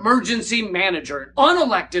with an emergency manager, an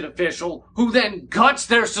unelected official who then guts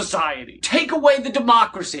their society. Take away the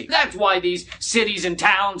democracy. That's why these cities and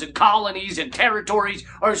towns and colonies and territories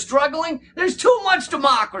are struggling. There's too much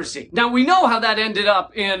democracy. Now we know how that ended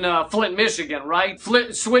up in Flint, Michigan, right?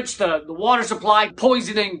 Flint switched the water supply,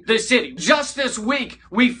 poisoning the city. Just this week,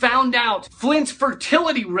 we found out Flint's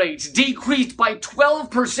fertility rates decreased by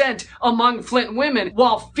 12% among Flint women,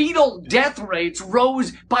 while fetal death rates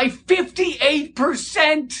rose by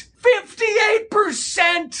 58%.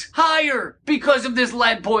 58% higher because of this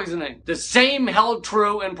lead poisoning. The same held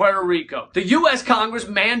true in Puerto Rico. The U.S. Congress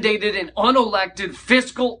mandated an unelected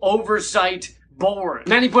fiscal oversight board.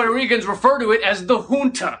 Many Puerto Ricans refer to it as the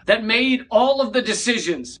junta that made all of the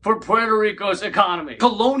decisions for Puerto Rico's economy.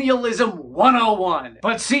 Colonialism 101.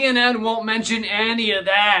 But CNN won't mention any of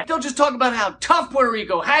that. They'll just talk about how tough Puerto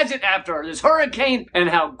Rico has it after this hurricane and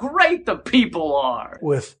how great the people are.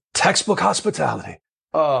 With textbook hospitality.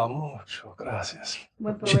 Mucho gracias.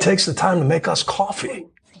 She takes the time to make us coffee.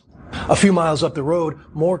 A few miles up the road,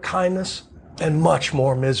 more kindness and much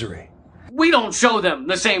more misery. We don't show them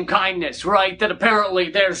the same kindness, right, that apparently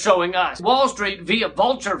they're showing us. Wall Street, via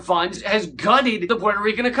vulture funds, has gutted the Puerto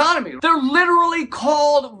Rican economy. They're literally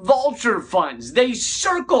called vulture funds. They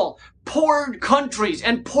circle poor countries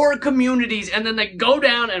and poor communities, and then they go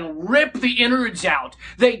down and rip the innards out.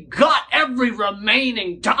 They gut every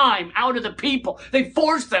remaining dime out of the people. They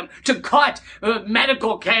force them to cut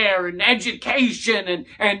medical care and education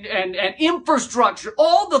and infrastructure,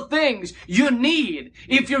 all the things you need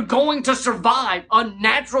if you're going to survive a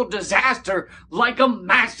natural disaster like a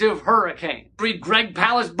massive hurricane. Read Greg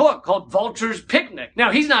Palast's book called Vulture's Picnic.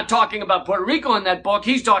 Now, he's not talking about Puerto Rico in that book.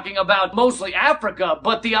 He's talking about mostly Africa,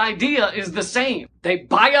 but the idea is the same. They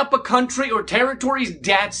buy up a country or territory's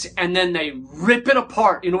debts and then they rip it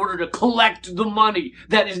apart in order to collect the money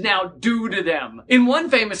that is now due to them. In one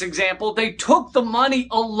famous example, they took the money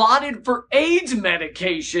allotted for AIDS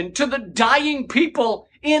medication to the dying people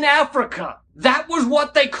in Africa. That was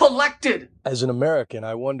what they collected. As an American,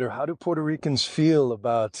 I wonder, how do Puerto Ricans feel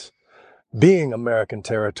about being American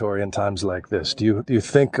territory in times like this? Do you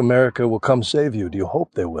think America will come save you? Do you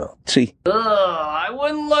hope they will? See. I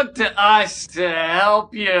wouldn't look to us to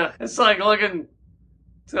help you. It's like looking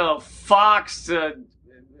to a fox to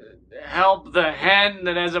help the hen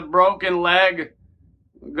that has a broken leg.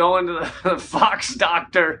 Going to the fox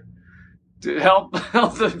doctor to help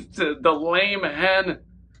the lame hen.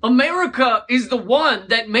 America is the one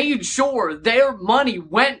that made sure their money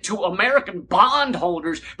went to American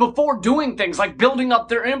bondholders before doing things like building up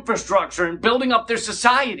their infrastructure and building up their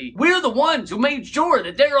society. We're the ones who made sure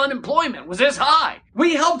that their unemployment was this high.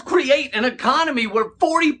 We helped create an economy where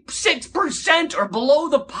 46% are below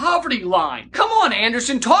the poverty line. Come on,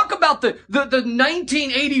 Anderson, talk about the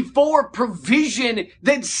 1984 provision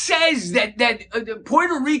that says that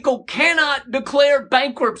Puerto Rico cannot declare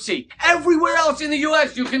bankruptcy. Everywhere else in the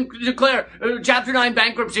U.S., you can declare Chapter 9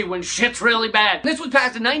 bankruptcy when shit's really bad. This was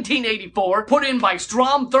passed in 1984, put in by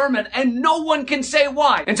Strom Thurmond, and no one can say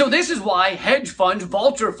why. And so this is why hedge funds,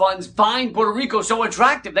 vulture funds, find Puerto Rico so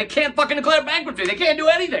attractive. They can't fucking declare bankruptcy. They can't do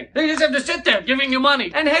anything. They just have to sit there giving you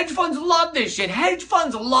money. And hedge funds love this shit. Hedge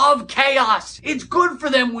funds love chaos. It's good for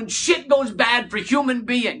them when shit goes bad for human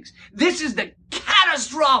beings. This is the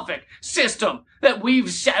catastrophic system that we've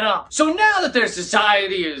set up. So now that their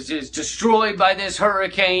society is destroyed by this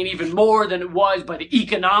hurricane, even more than it was by the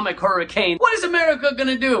economic hurricane, what is America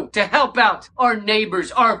gonna do to help out our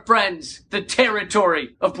neighbors, our friends, the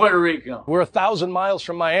territory of Puerto Rico? We're 1,000 miles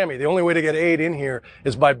from Miami. The only way to get aid in here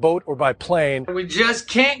is by boat or by plane. We just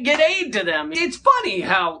can't get aid to them. It's funny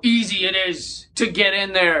how easy it is to get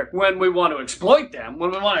in there when we want to exploit them, when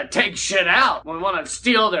we want to take shit out, when we want to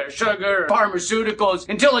steal their sugar, pharmaceuticals.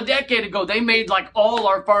 Until a decade ago, they made like all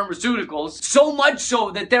our pharmaceuticals, so much so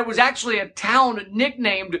that there was actually a town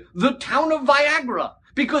nicknamed the Town of Viagra,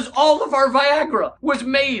 because all of our Viagra was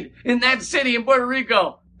made in that city in Puerto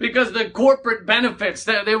Rico. Because the corporate benefits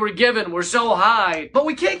that they were given were so high. But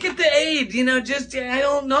we can't get the aid, I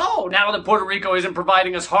don't know. Now that Puerto Rico isn't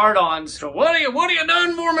providing us hard-ons. So what have you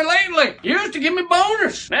done for me lately? You used to give me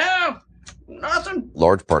bonus. Now, nothing.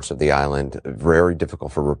 Large parts of the island, very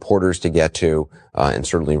difficult for reporters to get to, and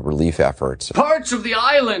certainly relief efforts. Parts of the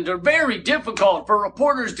island are very difficult for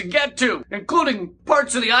reporters to get to, including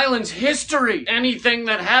parts of the island's history. Anything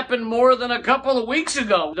that happened more than a couple of weeks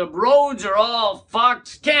ago. The roads are all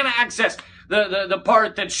fucked. Can't access the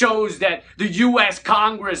part that shows that the U.S.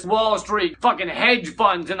 Congress, Wall Street, fucking hedge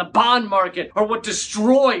funds, and the bond market are what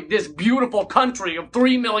destroyed this beautiful country of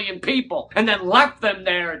 3 million people and then left them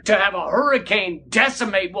there to have a hurricane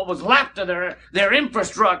decimate what was left of their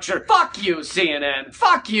infrastructure. Fuck you, CNN.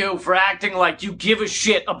 Fuck you for acting like you give a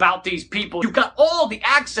shit about these people. You've got all the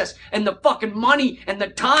access and the fucking money and the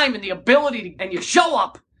time and the ability, and you show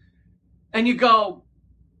up and you go,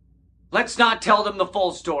 let's not tell them the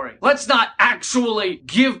full story. Let's not actually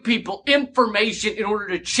give people information in order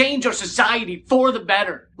to change our society for the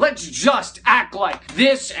better. Let's just act like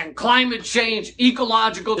this and climate change,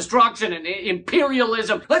 ecological destruction, and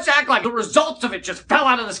imperialism. Let's act like the results of it just fell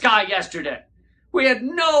out of the sky yesterday. We had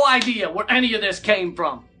no idea where any of this came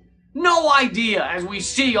from. No idea as we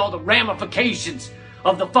see all the ramifications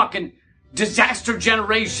of the fucking disaster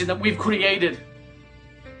generation that we've created.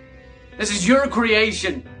 This is your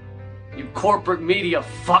creation. You corporate media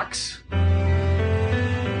fucks.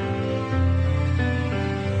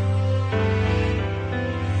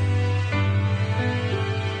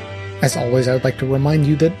 As always, I would like to remind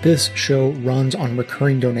you that this show runs on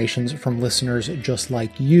recurring donations from listeners just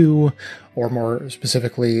like you, or more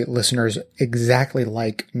specifically, listeners exactly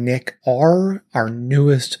like Nick R., our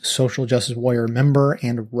newest social justice warrior member,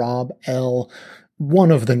 and Rob L.,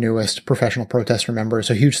 one of the newest professional protester members.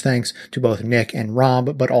 So huge thanks to both Nick and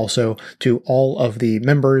Rob, but also to all of the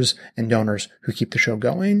members and donors who keep the show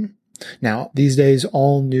going. Now, these days,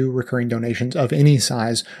 all new recurring donations of any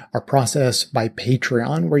size are processed by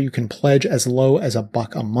Patreon, where you can pledge as low as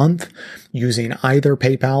 $1 a month using either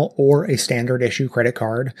PayPal or a standard issue credit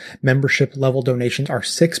card. Membership level donations are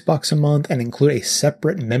 $6 a month and include a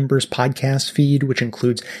separate members podcast feed, which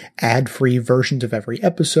includes ad-free versions of every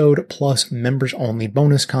episode, plus members only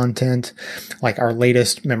bonus content. Like our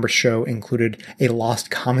latest members show included a lost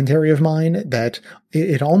commentary of mine that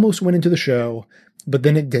it almost went into the show, but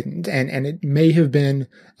then it didn't. And it may have been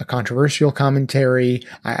a controversial commentary.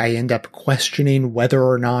 I end up questioning whether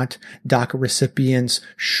or not DACA recipients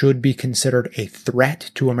should be considered a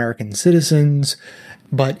threat to American citizens.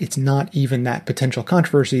 But it's not even that potential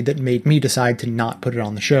controversy that made me decide to not put it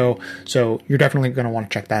on the show. So you're definitely going to want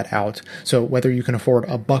to check that out. So whether you can afford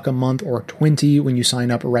 $1 a month or $20 when you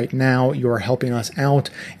sign up right now, you are helping us out,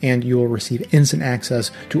 and you will receive instant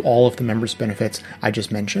access to all of the members' benefits I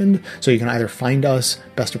just mentioned. So you can either find us,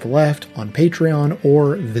 Best of the Left, on Patreon,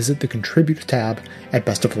 or visit the Contribute tab at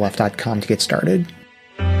bestoftheleft.com to get started.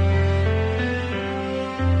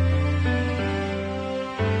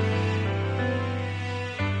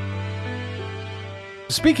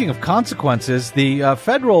 Speaking of consequences, the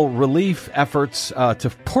federal relief efforts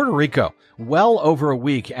to Puerto Rico, well over a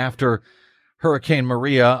week after Hurricane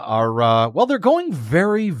Maria, are, they're going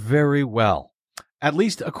very, very well, at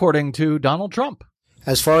least according to Donald Trump.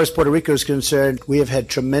 As far as Puerto Rico is concerned, we have had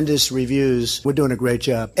tremendous reviews. We're doing a great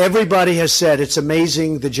job. Everybody has said it's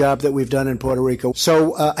amazing the job that we've done in Puerto Rico.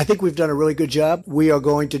 So I think we've done a really good job. We are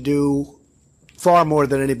going to do far more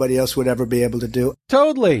than anybody else would ever be able to do.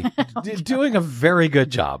 Totally. Doing a very good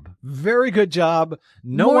job. Very good job.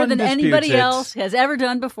 No more one than disputes anybody it. else has ever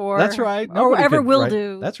done before. That's right. Or ever will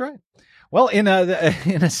do. That's right. Well, in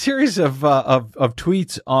a series of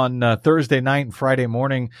tweets on Thursday night and Friday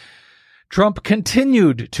morning, Trump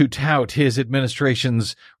continued to tout his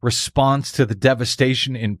administration's response to the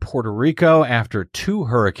devastation in Puerto Rico after 2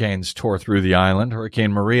 hurricanes tore through the island,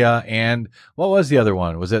 Hurricane Maria and what was the other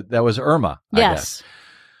one? That was Irma, yes.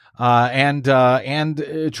 I guess.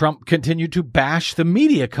 And Trump continued to bash the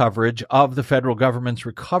media coverage of the federal government's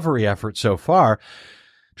recovery effort so far.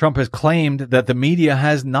 Trump has claimed that the media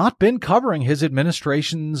has not been covering his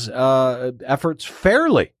administration's efforts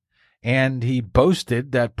fairly. And he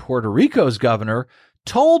boasted that Puerto Rico's governor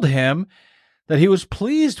told him that he was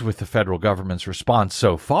pleased with the federal government's response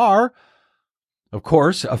so far. Of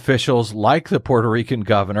course, officials like the Puerto Rican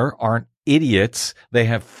governor aren't idiots. They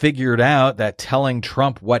have figured out that telling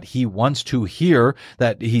Trump what he wants to hear,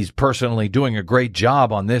 that he's personally doing a great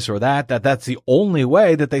job on this or that's the only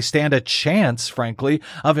way that they stand a chance, frankly,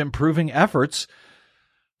 of improving efforts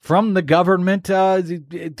from the government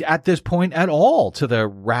at this point at all to the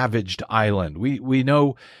ravaged island. We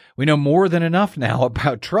know more than enough now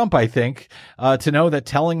about Trump, I think, to know that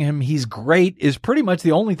telling him he's great is pretty much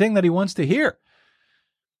the only thing that he wants to hear.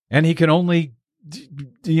 And he can only,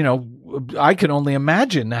 I can only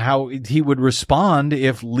imagine how he would respond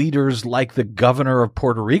if leaders like the governor of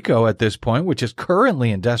Puerto Rico at this point, which is currently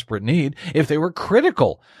in desperate need, if they were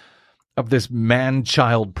critical of this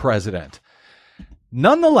man-child president.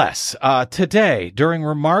 Nonetheless, today, during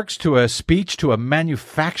remarks to a speech to a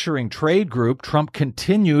manufacturing trade group, Trump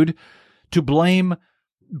continued to blame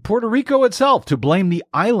Puerto Rico itself, to blame the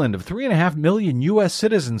island of 3.5 million U.S.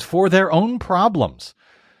 citizens for their own problems,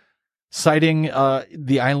 citing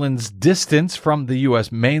the island's distance from the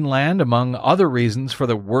U.S. mainland, among other reasons for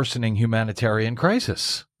the worsening humanitarian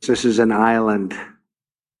crisis. This is an island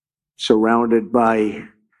surrounded by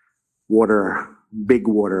water, big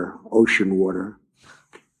water, ocean water.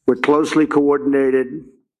 We're closely coordinated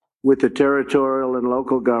with the territorial and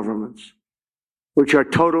local governments, which are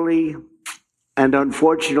totally and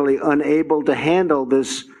unfortunately unable to handle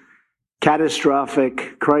this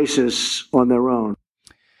catastrophic crisis on their own.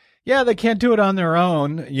 Yeah, they can't do it on their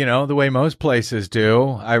own, the way most places do.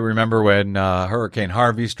 I remember when Hurricane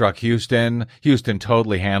Harvey struck Houston. Houston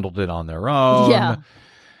totally handled it on their own. Yeah.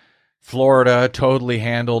 Florida totally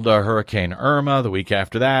handled Hurricane Irma the week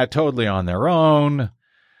after that, totally on their own.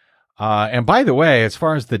 And by the way, as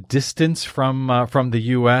far as the distance from the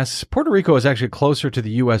U.S., Puerto Rico is actually closer to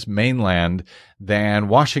the U.S. mainland than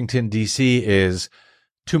Washington, D.C. is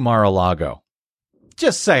to Mar-a-Lago.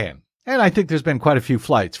 Just saying. And I think there's been quite a few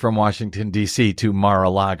flights from Washington, D.C. to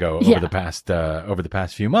Mar-a-Lago over the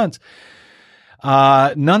past few months.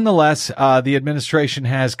 Nonetheless, the administration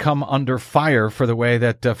has come under fire for the way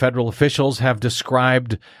that federal officials have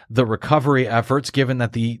described the recovery efforts, given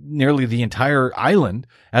that nearly the entire island,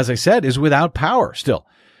 as I said, is without power still.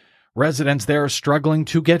 Residents there are struggling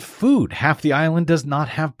to get food. Half the island does not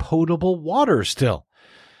have potable water still.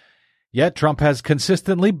 Yet Trump has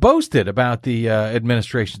consistently boasted about the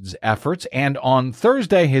administration's efforts, and on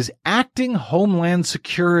Thursday, his acting Homeland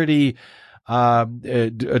Security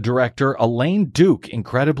Director Elaine Duke,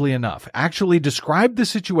 incredibly enough, actually described the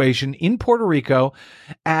situation in Puerto Rico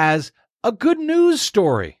as a good news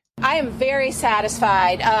story. I am very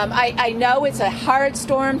satisfied. I know it's a hard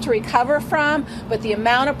storm to recover from, but the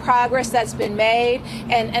amount of progress that's been made,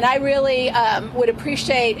 and I really would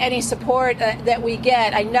appreciate any support that we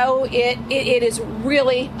get. I know it is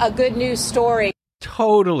really a good news story.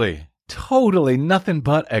 Totally nothing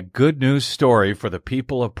but a good news story for the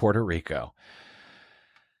people of Puerto Rico.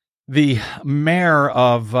 The mayor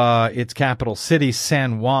of its capital city,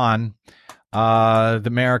 San Juan, the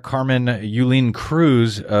mayor, Carmen Yulín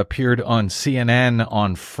Cruz, appeared on CNN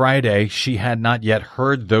on Friday. She had not yet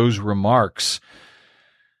heard those remarks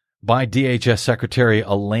by DHS Secretary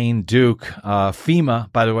Elaine Duke.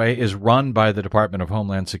 FEMA, by the way, is run by the Department of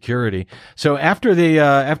Homeland Security. So after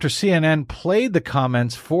CNN played the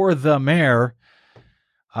comments for the mayor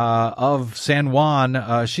of San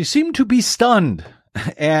Juan, she seemed to be stunned,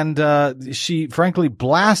 and she frankly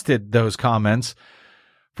blasted those comments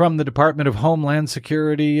from the Department of Homeland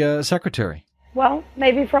Security Secretary. Well,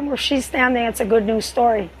 maybe from where she's standing, it's a good news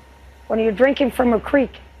story. When you're drinking from a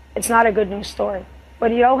creek, it's not a good news story.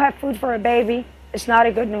 When you don't have food for a baby, it's not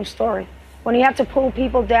a good news story. When you have to pull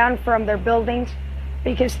people down from their buildings,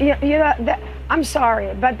 because I'm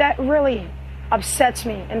sorry, but that really upsets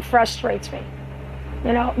me and frustrates me.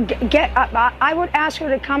 I would ask her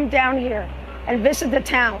to come down here and visit the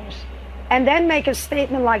towns, and then make a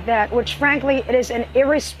statement like that, which frankly, it is an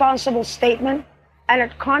irresponsible statement, and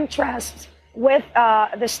it contrasts with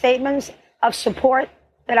the statements of support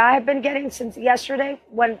that I have been getting since yesterday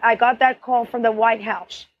when I got that call from the White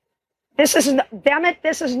House. This is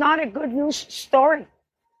not a good news story.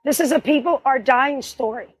 This is a people are dying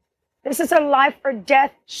story. This is a life or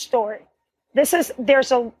death story.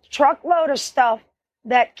 There's a truckload of stuff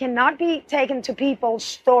that cannot be taken to people's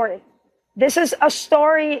story. This is a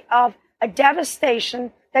story of a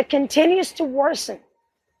devastation that continues to worsen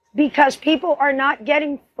because people are not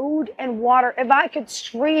getting food and water. If I could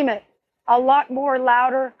scream it a lot more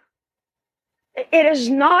louder, it is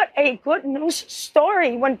not a good news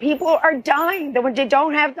story when people are dying, when they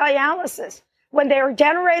don't have dialysis, when their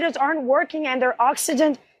generators aren't working and their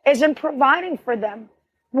oxygen isn't providing for them.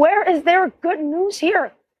 Where is there good news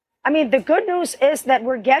here? I mean, the good news is that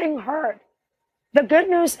we're getting heard. The good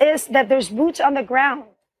news is that there's boots on the ground.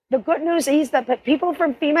 The good news is that the people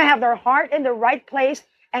from FEMA have their heart in the right place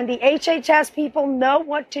and the HHS people know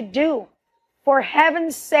what to do. For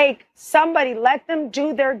heaven's sake, somebody let them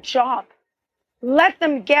do their job. Let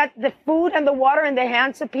them get the food and the water in the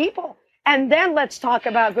hands of people. And then let's talk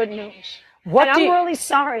about good news. I'm really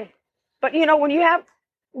sorry. But you know, when you have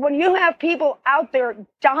people out there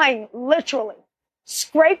dying, literally,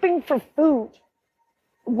 scraping for food,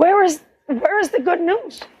 where is the good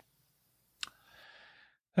news?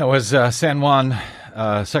 That was San Juan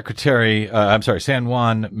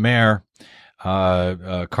Mayor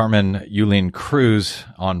Carmen Yulín Cruz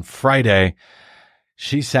on Friday.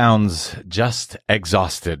 She sounds just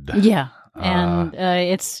exhausted. Yeah. And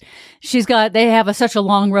they have such a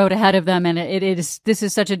long road ahead of them, and this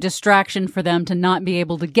is such a distraction for them to not be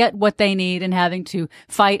able to get what they need and having to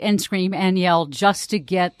fight and scream and yell just to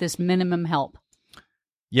get this minimum help.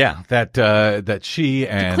 Yeah, that she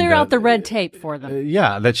and to clear out the red tape for them.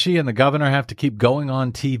 That she and the governor have to keep going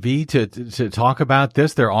on TV to talk about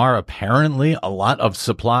this. There are apparently a lot of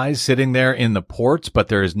supplies sitting there in the ports, but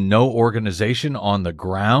there is no organization on the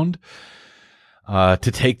ground to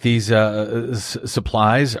take these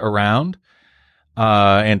supplies around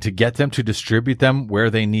and to get them to distribute them where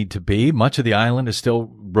they need to be. Much of the island is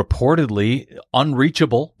still reportedly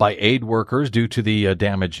unreachable by aid workers due to the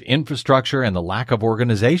damaged infrastructure and the lack of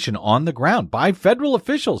organization on the ground by federal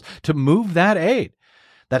officials to move that aid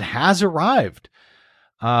that has arrived.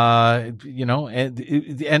 And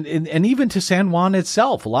even to San Juan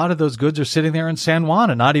itself, a lot of those goods are sitting there in San Juan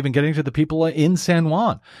and not even getting to the people in San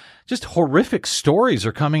Juan. Just horrific stories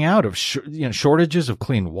are coming out of shortages of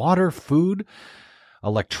clean water, food,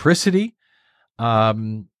 electricity.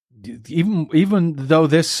 Even though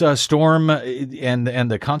this storm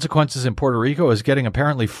and the consequences in Puerto Rico is getting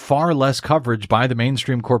apparently far less coverage by the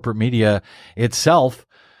mainstream corporate media itself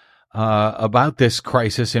about this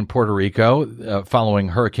crisis in Puerto Rico following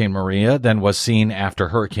Hurricane Maria than was seen after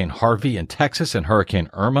Hurricane Harvey in Texas and Hurricane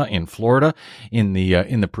Irma in Florida in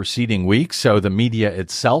the preceding weeks. So the media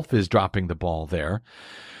itself is dropping the ball there.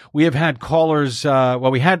 We have had callers.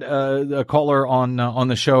 We had a caller on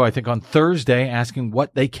the show, I think on Thursday, asking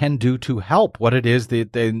what they can do to help, what it is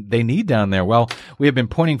that they need down there. Well, we have been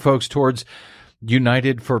pointing folks towards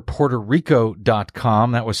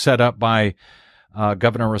UnitedForPuertoRico.com. That was set up by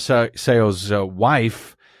Governor Rosello's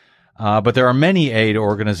wife. But there are many aid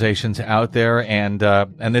organizations out there, and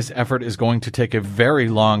this effort is going to take a very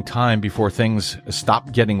long time before things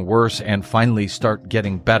stop getting worse and finally start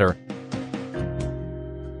getting better.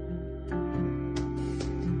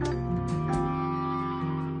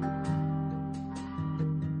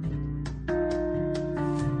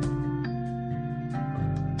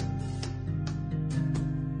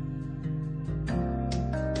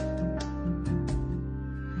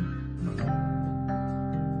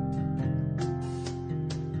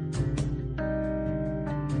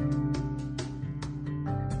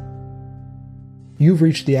 You've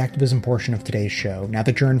reached the activism portion of today's show. Now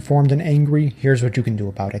that you're informed and angry, here's what you can do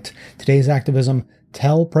about it. Today's activism: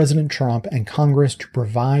 tell President Trump and Congress to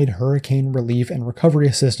provide hurricane relief and recovery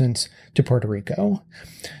assistance to Puerto Rico.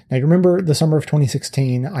 Now, you remember the summer of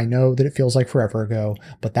 2016. I know that it feels like forever ago,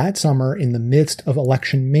 but that summer, in the midst of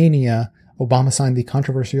election mania, Obama signed the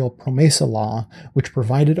controversial PROMESA law, which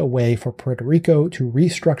provided a way for Puerto Rico to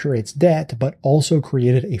restructure its debt, but also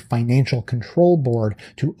created a financial control board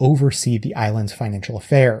to oversee the island's financial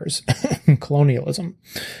affairs. Colonialism.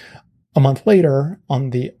 A month later, on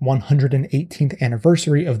the 118th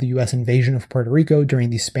anniversary of the U.S. invasion of Puerto Rico during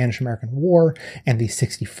the Spanish-American War and the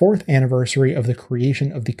 64th anniversary of the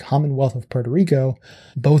creation of the Commonwealth of Puerto Rico,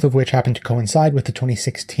 both of which happened to coincide with the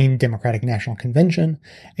 2016 Democratic National Convention,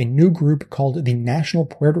 a new group called the National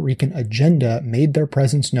Puerto Rican Agenda made their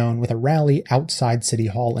presence known with a rally outside City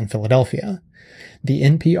Hall in Philadelphia. The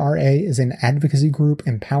NPRA is an advocacy group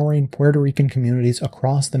empowering Puerto Rican communities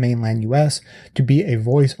across the mainland U.S. to be a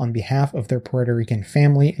voice on behalf of their Puerto Rican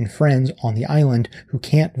family and friends on the island who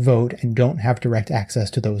can't vote and don't have direct access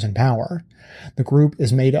to those in power. The group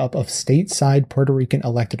is made up of stateside Puerto Rican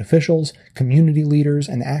elected officials, community leaders,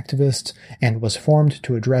 and activists, and was formed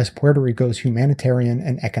to address Puerto Rico's humanitarian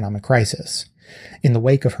and economic crisis. In the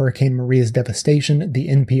wake of Hurricane Maria's devastation, the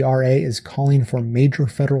NPRA is calling for major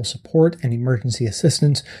federal support and emergency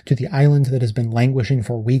assistance to the island that has been languishing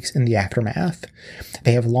for weeks in the aftermath.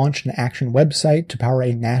 They have launched an action website to power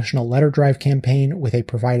a national letter drive campaign with a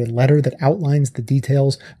provided letter that outlines the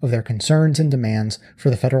details of their concerns and demands for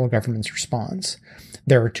the federal government's response.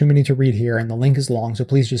 There are too many to read here, and the link is long, so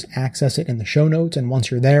please just access it in the show notes, and once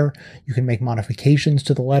you're there, you can make modifications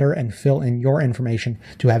to the letter and fill in your information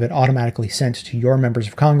to have it automatically sent to your members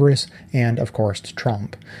of Congress and, of course, to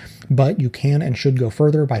Trump. But you can and should go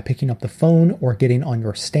further by picking up the phone or getting on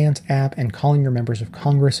your Stance app and calling your members of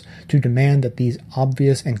Congress to demand that these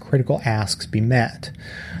obvious and critical asks be met.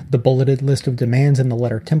 The bulleted list of demands in the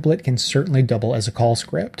letter template can certainly double as a call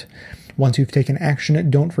script. Once you've taken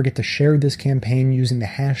action, don't forget to share this campaign using the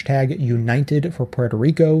hashtag United for Puerto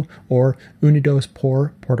Rico or Unidos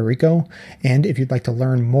por Puerto Rico. And if you'd like to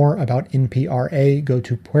learn more about NPRA, go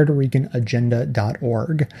to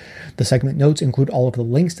PuertoRicanAgenda.org. The segment notes include all of the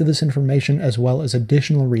links to this information as well as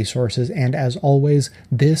additional resources. And as always,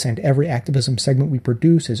 this and every activism segment we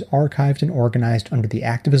produce is archived and organized under the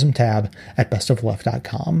Activism tab at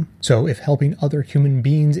bestofleft.com. So if helping other human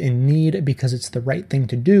beings in need because it's the right thing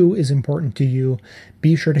to do is important to you,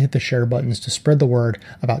 be sure to hit the share buttons to spread the word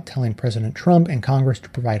about telling President Trump and Congress to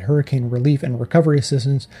provide hurricane relief and recovery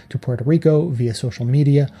assistance to Puerto Rico via social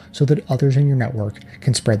media so that others in your network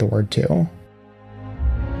can spread the word too.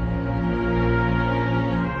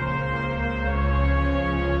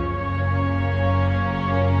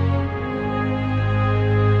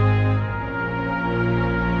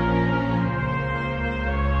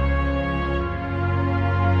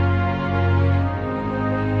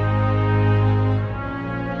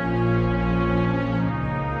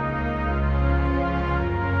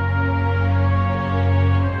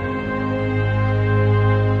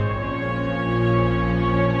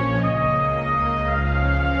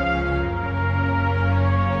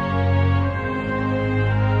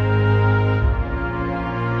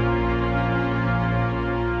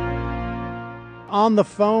 On the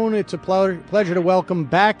phone, it's a pleasure to welcome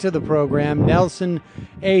back to the program Nelson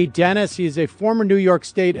A. Dennis. He is a former New York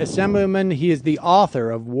State Assemblyman. He is the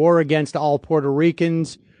author of War Against All Puerto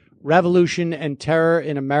Ricans, Revolution and Terror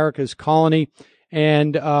in America's Colony,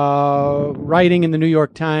 and writing in the New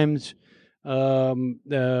York Times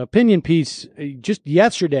opinion piece just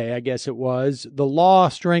yesterday, I guess it was, The Law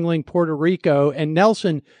Strangling Puerto Rico. And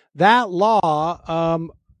Nelson, that law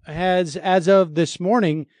has, as of this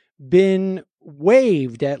morning, been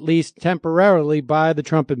waived, at least temporarily, by the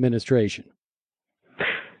Trump administration.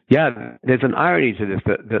 Yeah, there's an irony to this.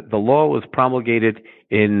 The law was promulgated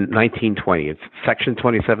in 1920. It's Section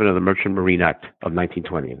 27 of the Merchant Marine Act of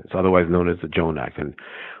 1920. It's otherwise known as the Jones Act, and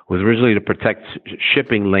was originally to protect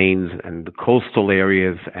shipping lanes and the coastal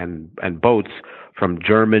areas and boats from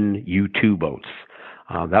German U-2 boats.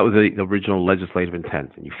 That was the original legislative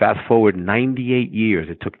intent. And you fast forward 98 years.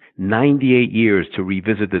 It took 98 years to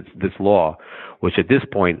revisit this law, which at this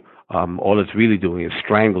point, all it's really doing is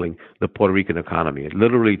strangling the Puerto Rican economy. It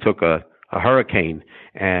literally took a hurricane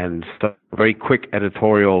and very quick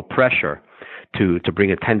editorial pressure to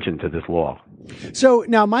bring attention to this law. So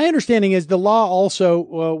now my understanding is the law also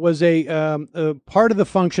was a part of the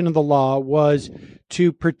function of the law was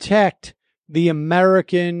to protect the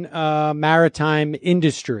American maritime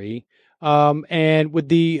industry, and with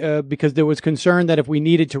the because there was concern that if we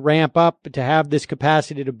needed to ramp up to have this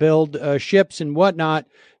capacity to build ships and whatnot,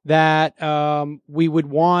 that we would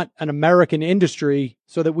want an American industry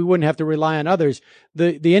so that we wouldn't have to rely on others.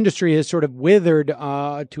 The industry has sort of withered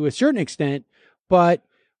to a certain extent, but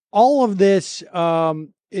all of this,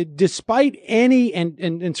 despite any,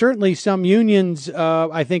 and certainly some unions,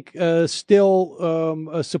 I think,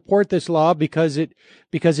 still support this law because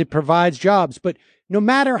it provides jobs. But no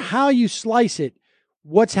matter how you slice it,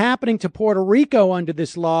 what's happening to Puerto Rico under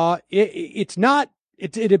this law,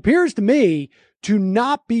 it appears to me to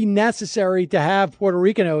not be necessary to have Puerto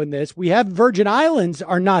Rico in this. We have Virgin Islands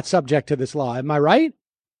are not subject to this law. Am I right?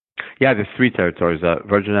 Yeah, there's three territories: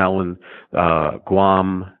 Virgin Islands,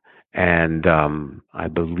 Guam, and I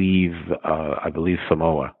believe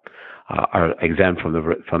Samoa are exempt from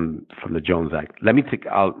the Jones Act. Let me take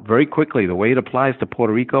out very quickly the way it applies to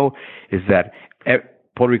Puerto Rico is that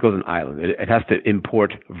Puerto Rico is an island. It has to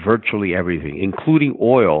import virtually everything, including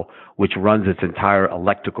oil, which runs its entire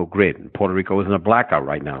electrical grid. And Puerto Rico is in a blackout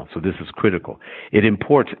right now, so this is critical. It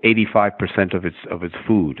imports 85% of its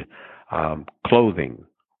food, clothing,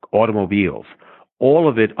 automobiles, all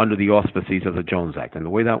of it under the auspices of the Jones Act. And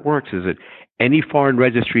the way that works is that any foreign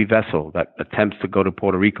registry vessel that attempts to go to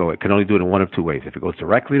Puerto Rico, it can only do it in one of two ways. If it goes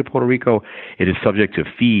directly to Puerto Rico, it is subject to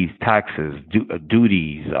fees, taxes,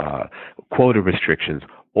 duties, quota restrictions.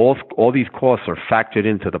 All these costs are factored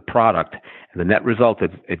into the product, and the net result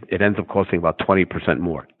is it ends up costing about 20%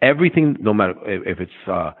 more. Everything, no matter if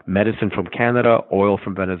it's medicine from Canada, oil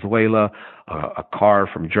from Venezuela, a car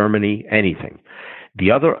from Germany, anything.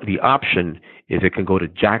 The option is it can go to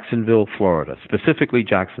Jacksonville, Florida, specifically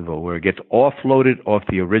Jacksonville, where it gets offloaded off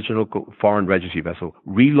the original foreign registry vessel,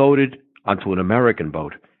 reloaded onto an American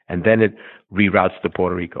boat, and then it reroutes to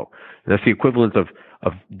Puerto Rico. And that's the equivalent of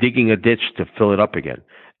digging a ditch to fill it up again.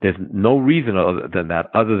 There's no reason other than that,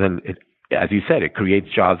 other than, it, as you said, it creates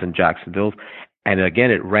jobs in Jacksonville, and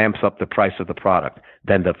again, it ramps up the price of the product.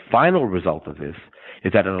 Then the final result of this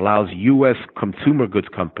is that it allows U.S. consumer goods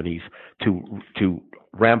companies to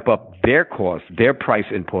ramp up their cost, their price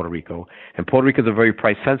in Puerto Rico. And Puerto Ricans are very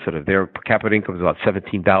price sensitive. Their per capita income is about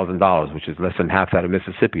 $17,000, which is less than half that of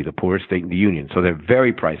Mississippi, the poorest state in the union. So they're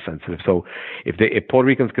very price sensitive. So if Puerto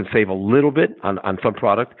Ricans can save a little bit on some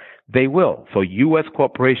product, they will. So U.S.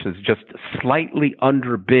 corporations just slightly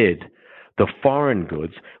underbid the foreign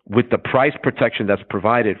goods with the price protection that's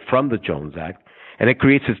provided from the Jones Act. And it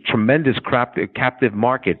creates this tremendous captive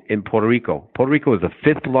market in Puerto Rico. Puerto Rico is the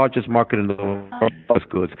fifth largest market in the world for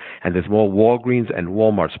goods, and there's more Walgreens and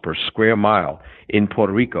Walmarts per square mile in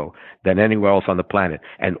Puerto Rico than anywhere else on the planet.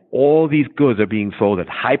 And all these goods are being sold at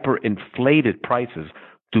hyperinflated prices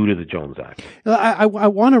due to the Jones Act. I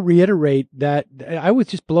want to reiterate that I was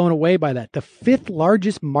just blown away by that. The fifth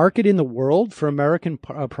largest market in the world for American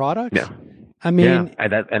products? Yeah. I mean,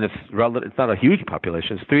 yeah, and it's relative. It's not a huge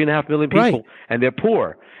population. It's 3.5 million people, right. And they're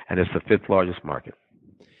poor, and it's the fifth largest market.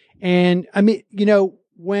 And I mean,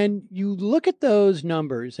 when you look at those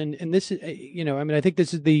numbers, and this is, I think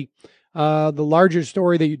this is the larger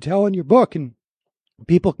story that you tell in your book, and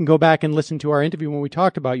people can go back and listen to our interview when we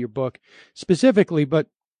talked about your book specifically. But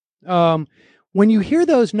when you hear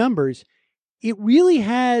those numbers, it really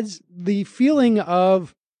has the feeling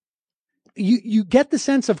of. You get the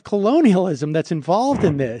sense of colonialism that's involved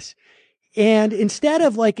in this. And instead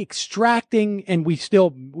of like extracting, and we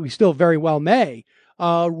still very well may,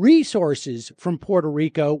 resources from Puerto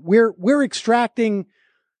Rico, we're extracting,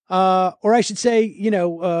 or I should say,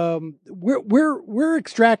 we're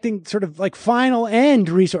extracting sort of like final end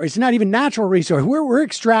resource. It's not even natural resource. We're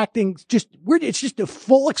extracting it's just a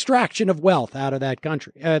full extraction of wealth out of that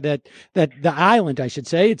country, that the island, I should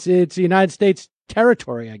say. It's the United States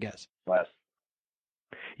territory, I guess.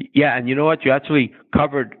 Yeah, and you know what? You actually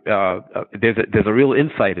covered. There's a real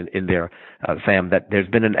insight in there, Sam. That there's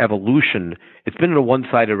been an evolution. It's been a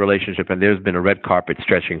one-sided relationship, and there's been a red carpet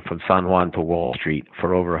stretching from San Juan to Wall Street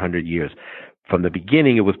for over 100 years. From the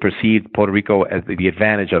beginning, it was perceived Puerto Rico as the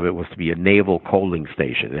advantage of it was to be a naval coaling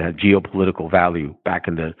station. It had geopolitical value back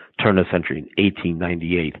in the turn of the century, in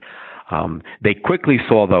 1898. They quickly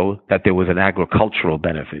saw, though, that there was an agricultural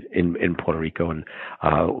benefit in Puerto Rico. And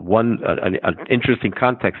an interesting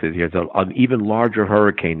context is here, an even larger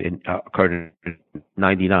hurricane occurred in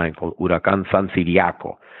 1999 called Huracán San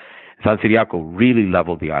Ciriaco. San Ciriaco really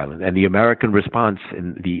leveled the island. And the American response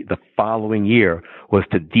in the following year was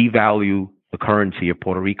to devalue the currency of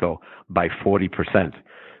Puerto Rico by 40%.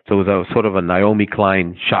 So it was a sort of a Naomi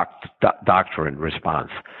Klein shock doctrine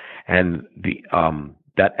response. And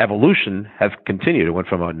that evolution has continued. It went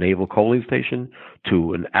from a naval coaling station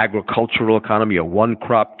to an agricultural economy, a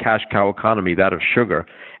one-crop cash cow economy, that of sugar.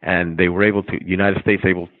 And they were able to, the United States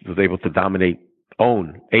was able to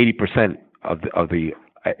own 80% of the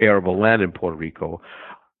arable land in Puerto Rico.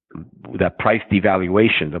 That price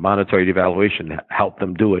devaluation, the monetary devaluation, helped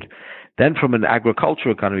them do it. Then from an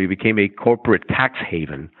agricultural economy, it became a corporate tax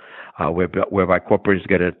haven, whereby corporations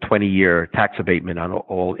get a 20-year tax abatement on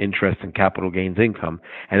all interest and capital gains income.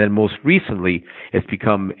 And then most recently, it's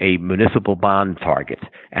become a municipal bond target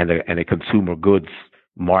and a consumer goods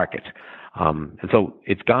market. And so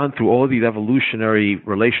it's gone through all these evolutionary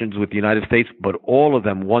relations with the United States, but all of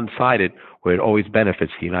them one-sided, where it always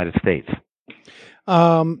benefits the United States.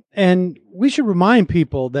 And we should remind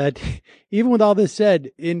people that even with all this said,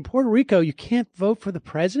 in Puerto Rico, you can't vote for the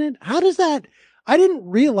president. How does that? I didn't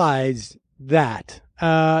realize that.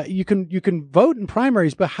 You can vote in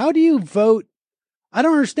primaries, but how do you vote? I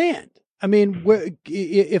don't understand. I mean,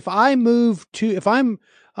 if I'm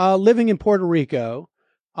living in Puerto Rico,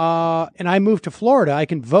 and I move to Florida, I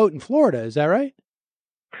can vote in Florida. Is that right?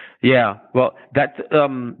 Yeah, well, that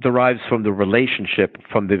derives from the relationship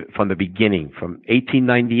from the beginning, from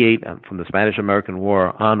 1898 and from the Spanish-American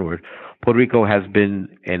War onward. Puerto Rico has been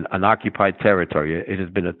an occupied territory. It has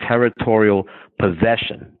been a territorial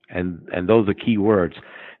possession, and those are key words.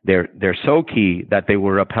 They're so key that they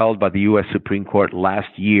were upheld by the U.S. Supreme Court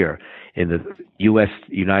last year in the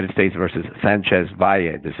United States versus Sanchez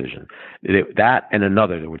Valle decision. That and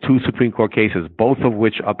another. There were two Supreme Court cases, both of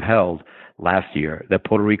which upheld last year that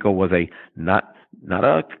Puerto Rico was not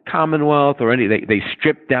a commonwealth or any. They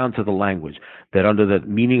stripped down to the language that under the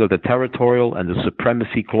meaning of the territorial and the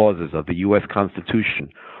supremacy clauses of the U.S. Constitution,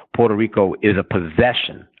 Puerto Rico is a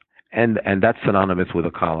possession. And that's synonymous with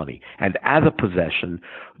a colony. And as a possession,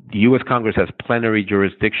 the U.S. Congress has plenary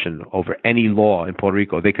jurisdiction over any law in Puerto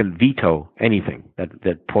Rico. They can veto anything that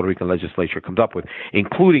Puerto Rican legislature comes up with,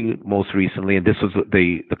 including most recently, and this was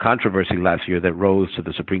the controversy last year that rose to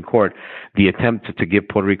the Supreme Court, the attempt to give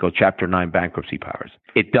Puerto Rico Chapter 9 bankruptcy powers.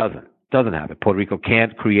 It doesn't have it. Puerto Rico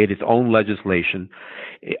can't create its own legislation,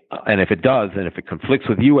 and if it does, and if it conflicts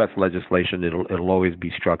with U.S. legislation, it'll always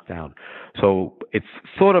be struck down. So it's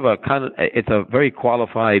sort of it's a very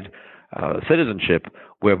qualified citizenship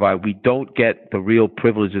whereby we don't get the real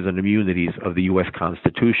privileges and immunities of the U.S.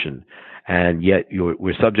 Constitution, and yet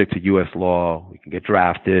we're subject to U.S. law. We can get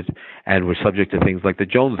drafted, and we're subject to things like the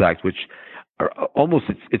Jones Act, which are almost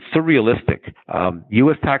it's surrealistic.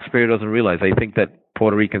 U.S. taxpayer doesn't realize. They think that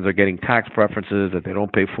Puerto Ricans are getting tax preferences, that they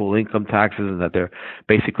don't pay full income taxes, and that they're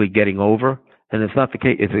basically getting over. And it's not the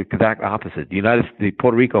case. It's the exact opposite.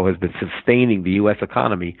 Puerto Rico has been sustaining the U.S.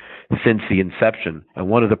 economy since the inception. And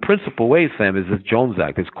one of the principal ways, Sam, is this Jones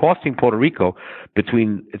Act. It's costing Puerto Rico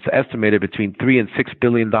it's estimated between $3 and $6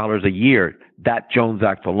 billion a year, that Jones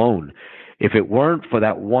Act alone. If it weren't for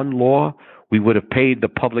that one law, we would have paid the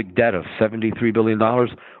public debt of $73 billion.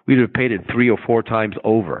 We'd have paid it 3 or 4 times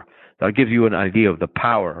over. That gives you an idea of the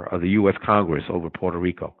power of the U.S. Congress over Puerto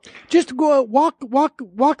Rico. Just go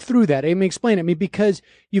walk through that. I mean, explain it. I mean, because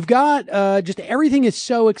you've got just everything is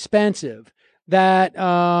so expensive that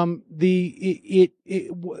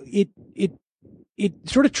it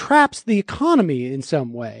sort of traps the economy in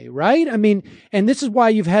some way, right? I mean, and this is why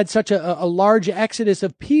you've had such a large exodus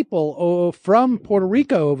of people from Puerto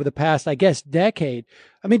Rico over the past, I guess, decade.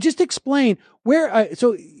 I mean, just explain where.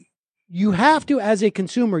 So you have to, as a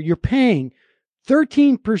consumer, you're paying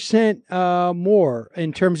 13% more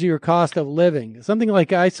in terms of your cost of living. Something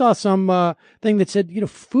like I saw some thing that said,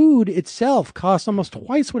 food itself costs almost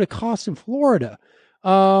twice what it costs in Florida.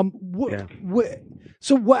 So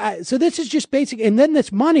this is just basic, and then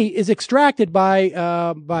this money is extracted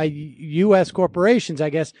by U.S. corporations, I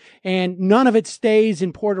guess, and none of it stays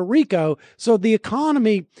in Puerto Rico. So the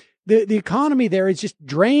economy. The economy there is just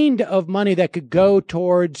drained of money that could go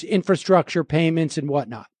towards infrastructure payments and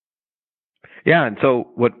whatnot. Yeah, and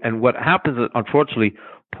so what happens, unfortunately,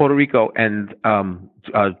 Puerto Rico and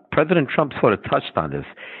President Trump sort of touched on this.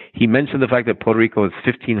 He mentioned the fact that Puerto Rico is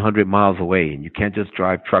 1,500 miles away, and you can't just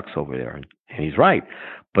drive trucks over there. And he's right.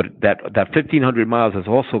 But that 1,500 miles has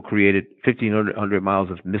also created 1,500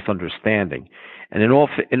 miles of misunderstanding. And in all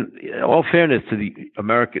fairness to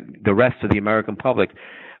the rest of the American public,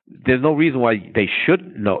 there's no reason why they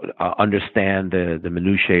should understand the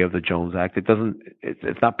minutiae of the Jones Act.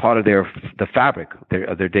 It's not part of the fabric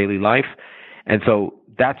of their daily life. And so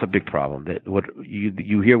that's a big problem. That what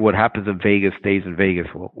you hear what happens in Vegas stays in Vegas.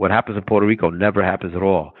 What happens in Puerto Rico never happens at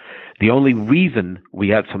all. The only reason we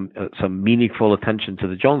had some meaningful attention to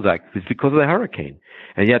the Jones Act is because of the hurricane.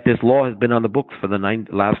 And yet this law has been on the books for the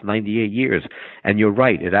last 98 years. And you're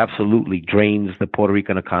right, it absolutely drains the Puerto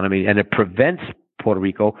Rican economy, and it prevents Puerto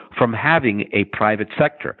Rico from having a private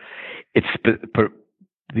sector.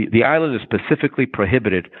 The island is specifically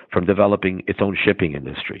prohibited from developing its own shipping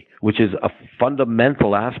industry, which is a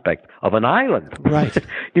fundamental aspect of an island. Right.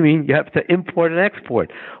 You mean you have to import and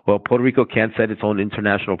export. Well, Puerto Rico can't set its own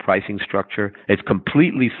international pricing structure. It's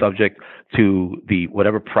completely subject to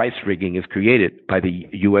whatever price rigging is created by the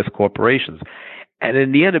U.S. corporations. And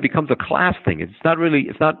in the end, it becomes a class thing. It's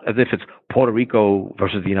not as if it's Puerto Rico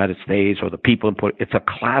versus the United States or the people in Puerto Rico. It's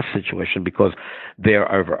a class situation because there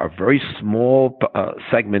are a very small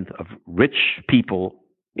segment of rich people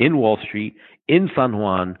in Wall Street, in San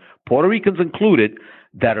Juan, Puerto Ricans included,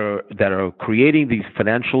 that are creating these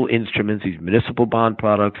financial instruments, these municipal bond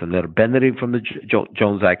products, and that are benefiting from the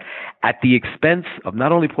Jones Act at the expense of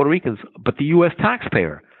not only Puerto Ricans, but the U.S.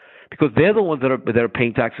 taxpayer. Because they're the ones that are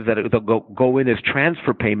paying taxes that go in as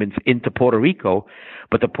transfer payments into Puerto Rico,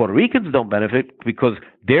 but the Puerto Ricans don't benefit because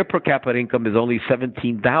their per capita income is only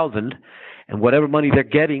 $17,000, And whatever money they're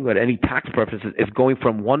getting, with any tax purposes, is going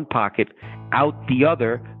from one pocket out the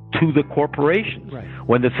other to the corporations. Right.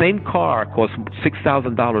 When the same car costs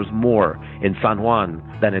 $6,000 more in San Juan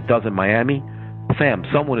than it does in Miami, Sam,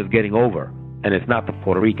 someone is getting over, and it's not the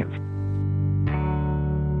Puerto Ricans.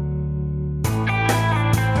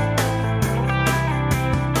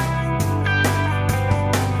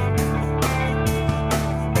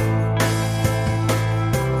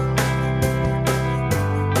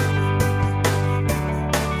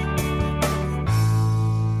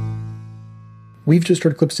 We've just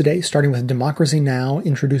heard clips today, starting with Democracy Now!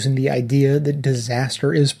 Introducing the idea that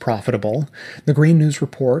disaster is profitable. The Green News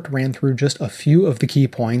Report ran through just a few of the key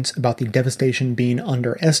points about the devastation being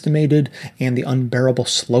underestimated and the unbearable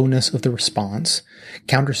slowness of the response.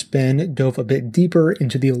 Counterspin dove a bit deeper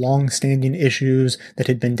into the long-standing issues that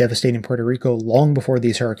had been devastating Puerto Rico long before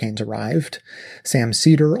these hurricanes arrived. Sam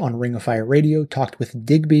Seder on Ring of Fire Radio talked with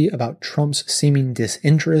Digby about Trump's seeming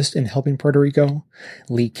disinterest in helping Puerto Rico.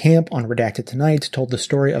 Lee Camp on Redacted Tonight told the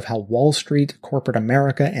story of how Wall Street, corporate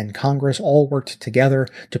America, and Congress all worked together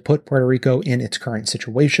to put Puerto Rico in its current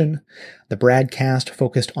situation. The Bradcast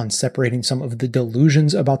focused on separating some of the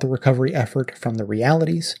delusions about the recovery effort from the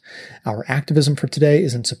realities. Our activism for today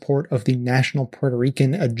is in support of the National Puerto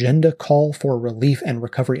Rican Agenda call for relief and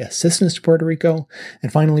recovery assistance to Puerto Rico. And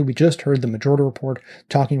finally, we just heard the Majority Report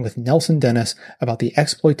talking with Nelson Dennis about the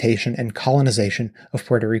exploitation and colonization of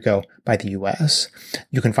Puerto Rico by the U.S.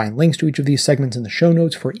 You can find links to each of these segments in the show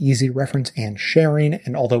notes for easy reference and sharing.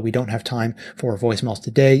 And although we don't have time for voicemails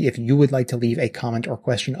today, if you would like to leave a comment or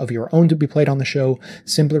question of your own to be played on the show,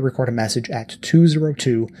 simply record a message at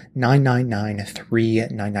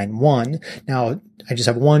 202-999-3991. Now, I just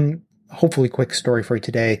have one hopefully quick story for you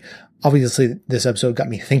today. Obviously, this episode got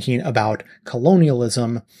me thinking about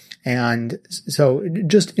colonialism. And so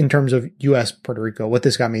just in terms of U.S. Puerto Rico, what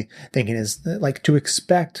this got me thinking is like to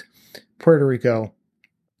expect Puerto Rico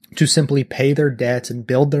to simply pay their debts and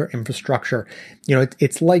build their infrastructure. You know,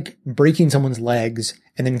 it's like breaking someone's legs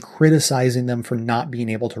and then criticizing them for not being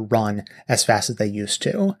able to run as fast as they used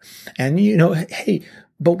to. And, you know, hey,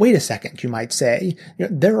 but wait a second, you might say, you know,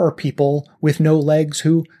 there are people with no legs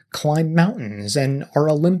who climb mountains and are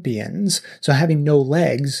Olympians. So having no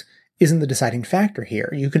legs isn't the deciding factor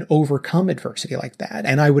here. You can overcome adversity like that.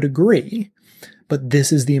 And I would agree. But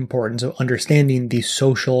this is the importance of understanding the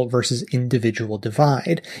social versus individual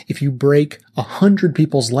divide. If you break 100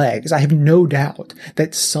 people's legs, I have no doubt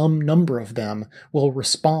that some number of them will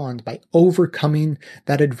respond by overcoming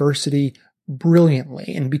that adversity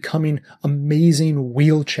brilliantly and becoming amazing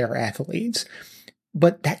wheelchair athletes.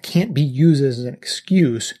 But that can't be used as an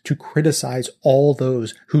excuse to criticize all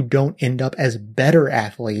those who don't end up as better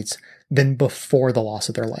athletes than before the loss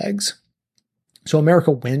of their legs. So America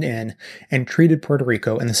went in and treated Puerto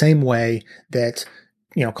Rico in the same way that,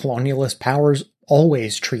 you know, colonialist powers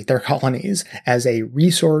always treat their colonies, as a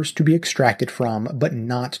resource to be extracted from, but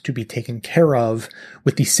not to be taken care of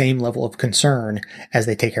with the same level of concern as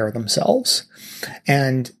they take care of themselves.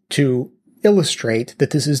 And to illustrate that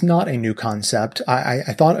this is not a new concept, I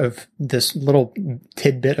thought of this little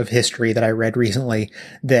tidbit of history that I read recently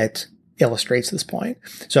that illustrates this point.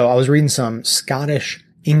 So I was reading some Scottish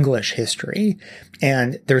English history,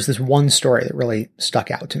 and there's this one story that really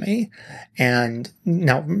stuck out to me. And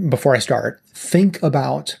now, before I start, think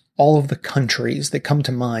about all of the countries that come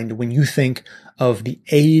to mind when you think of the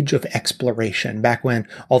age of exploration, back when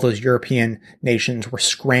all those European nations were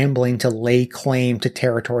scrambling to lay claim to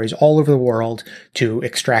territories all over the world to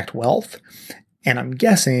extract wealth. And I'm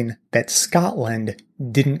guessing that Scotland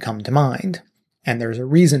didn't come to mind. And there's a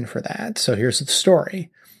reason for that. So here's the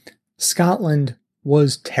story. Scotland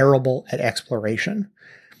was terrible at exploration.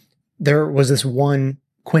 There was this one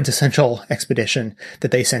quintessential expedition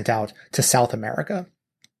that they sent out to South America.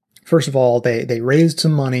 First of all, they raised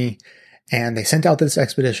some money and they sent out this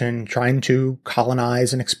expedition trying to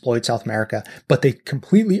colonize and exploit South America, but they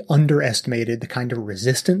completely underestimated the kind of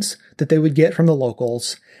resistance that they would get from the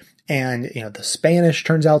locals. And, you know, the Spanish,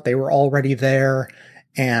 turns out they were already there.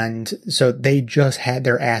 And so they just had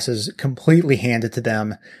their asses completely handed to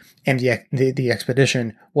them. And the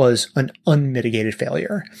expedition was an unmitigated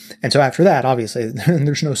failure. And so after that, obviously,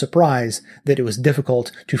 there's no surprise that it was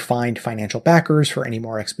difficult to find financial backers for any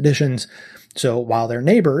more expeditions. So while their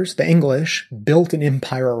neighbors, the English, built an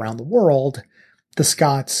empire around the world, the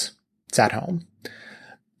Scots sat home.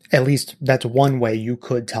 At least that's one way you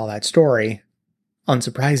could tell that story.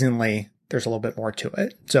 Unsurprisingly, there's a little bit more to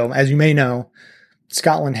it. So as you may know,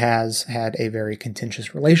 Scotland has had a very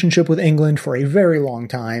contentious relationship with England for a very long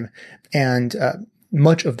time, and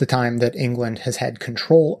much of the time that England has had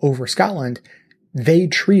control over Scotland, they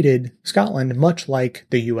treated Scotland much like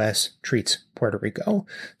the U.S. treats Puerto Rico.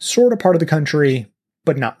 Sort of part of the country,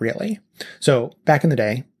 but not really. So back in the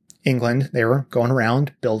day, England, they were going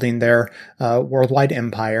around building their worldwide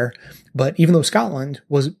empire. But even though Scotland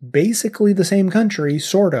was basically the same country,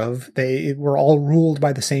 sort of, they were all ruled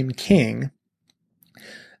by the same king,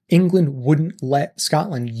 England wouldn't let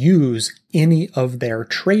Scotland use any of their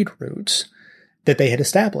trade routes that they had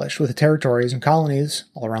established with the territories and colonies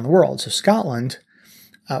all around the world. So Scotland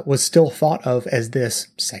was still thought of as this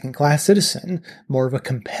second-class citizen, more of a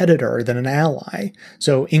competitor than an ally.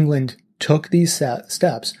 So England took these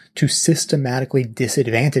steps to systematically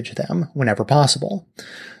disadvantage them whenever possible.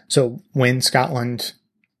 So when Scotland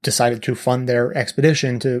decided to fund their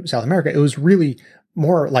expedition to South America, it was really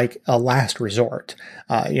more like a last resort.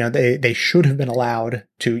 They should have been allowed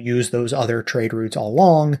to use those other trade routes all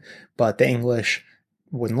along, but the English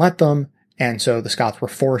wouldn't let them. And so the Scots were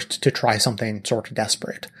forced to try something sort of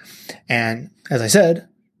desperate. And as I said,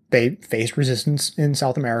 they faced resistance in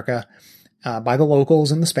South America by the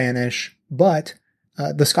locals and the Spanish, but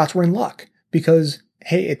the Scots were in luck because,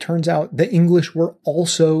 hey, it turns out the English were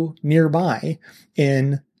also nearby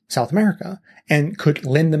in South America and could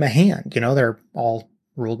lend them a hand. They're all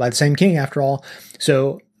ruled by the same king after all.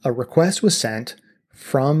 So a request was sent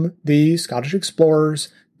from the Scottish explorers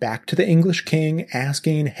back to the English king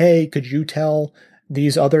asking, hey, could you tell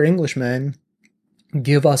these other Englishmen,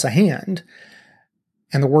 give us a hand?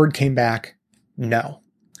 And the word came back, no.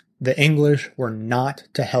 The English were not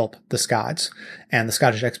to help the Scots. And the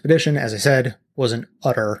Scottish expedition, as I said, was an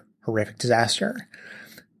utter horrific disaster.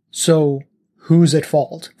 So who's at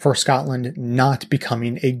fault for Scotland not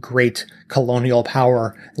becoming a great colonial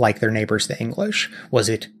power like their neighbors, the English? Was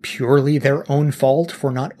it purely their own fault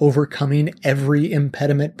for not overcoming every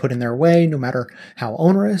impediment put in their way, no matter how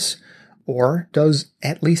onerous? Or does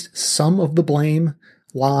at least some of the blame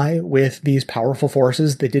lie with these powerful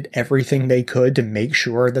forces that did everything they could to make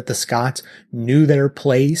sure that the Scots knew their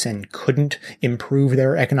place and couldn't improve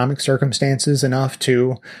their economic circumstances enough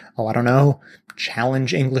to,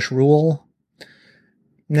 challenge English rule?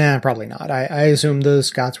 Nah, probably not. I assume the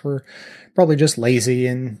Scots were probably just lazy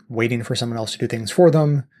and waiting for someone else to do things for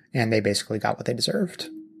them, and they basically got what they deserved.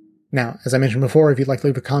 Now, as I mentioned before, if you'd like to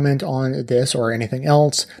leave a comment on this or anything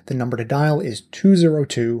else, the number to dial is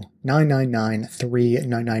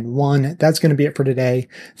 202-999-3991. That's going to be it for today.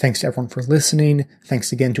 Thanks to everyone for listening.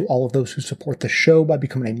 Thanks again to all of those who support the show by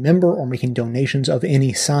becoming a member or making donations of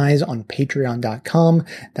any size on patreon.com.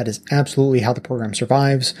 That is absolutely how the program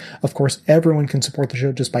survives. Of course, everyone can support the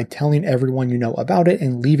show just by telling everyone you know about it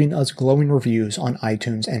and leaving us glowing reviews on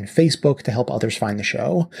iTunes and Facebook to help others find the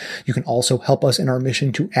show. You can also help us in our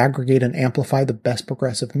mission to aggregate and amplify the best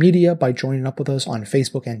progressive media by joining up with us on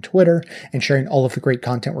Facebook and Twitter and sharing all of the great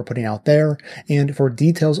content we're putting out there. And for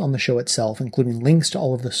details on the show itself, including links to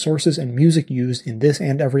all of the sources and music used in this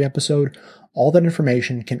and every episode, all that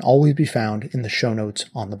information can always be found in the show notes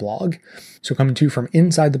on the blog. So coming to you from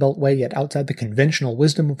inside the Beltway yet outside the conventional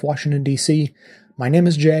wisdom of Washington, D.C., my name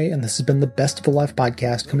is Jay, and this has been the Best of the Left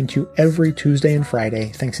podcast, coming to you every Tuesday and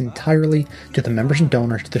Friday, thanks entirely to the members and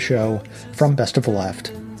donors to the show from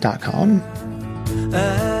bestoftheleft.com.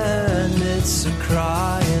 And it's a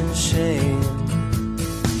crying shame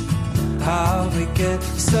how we get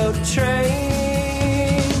so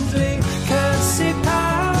trained. We can't see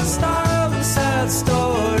past our own sad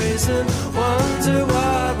stories and wonder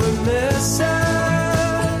what we're missing.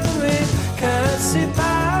 We can't see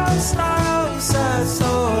past our sad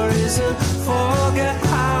stories and forget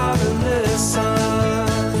how to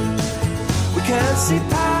listen. We can't see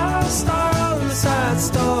past our own sad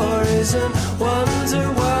stories and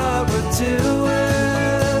wonder what we're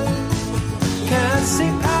doing. Can't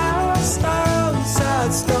see past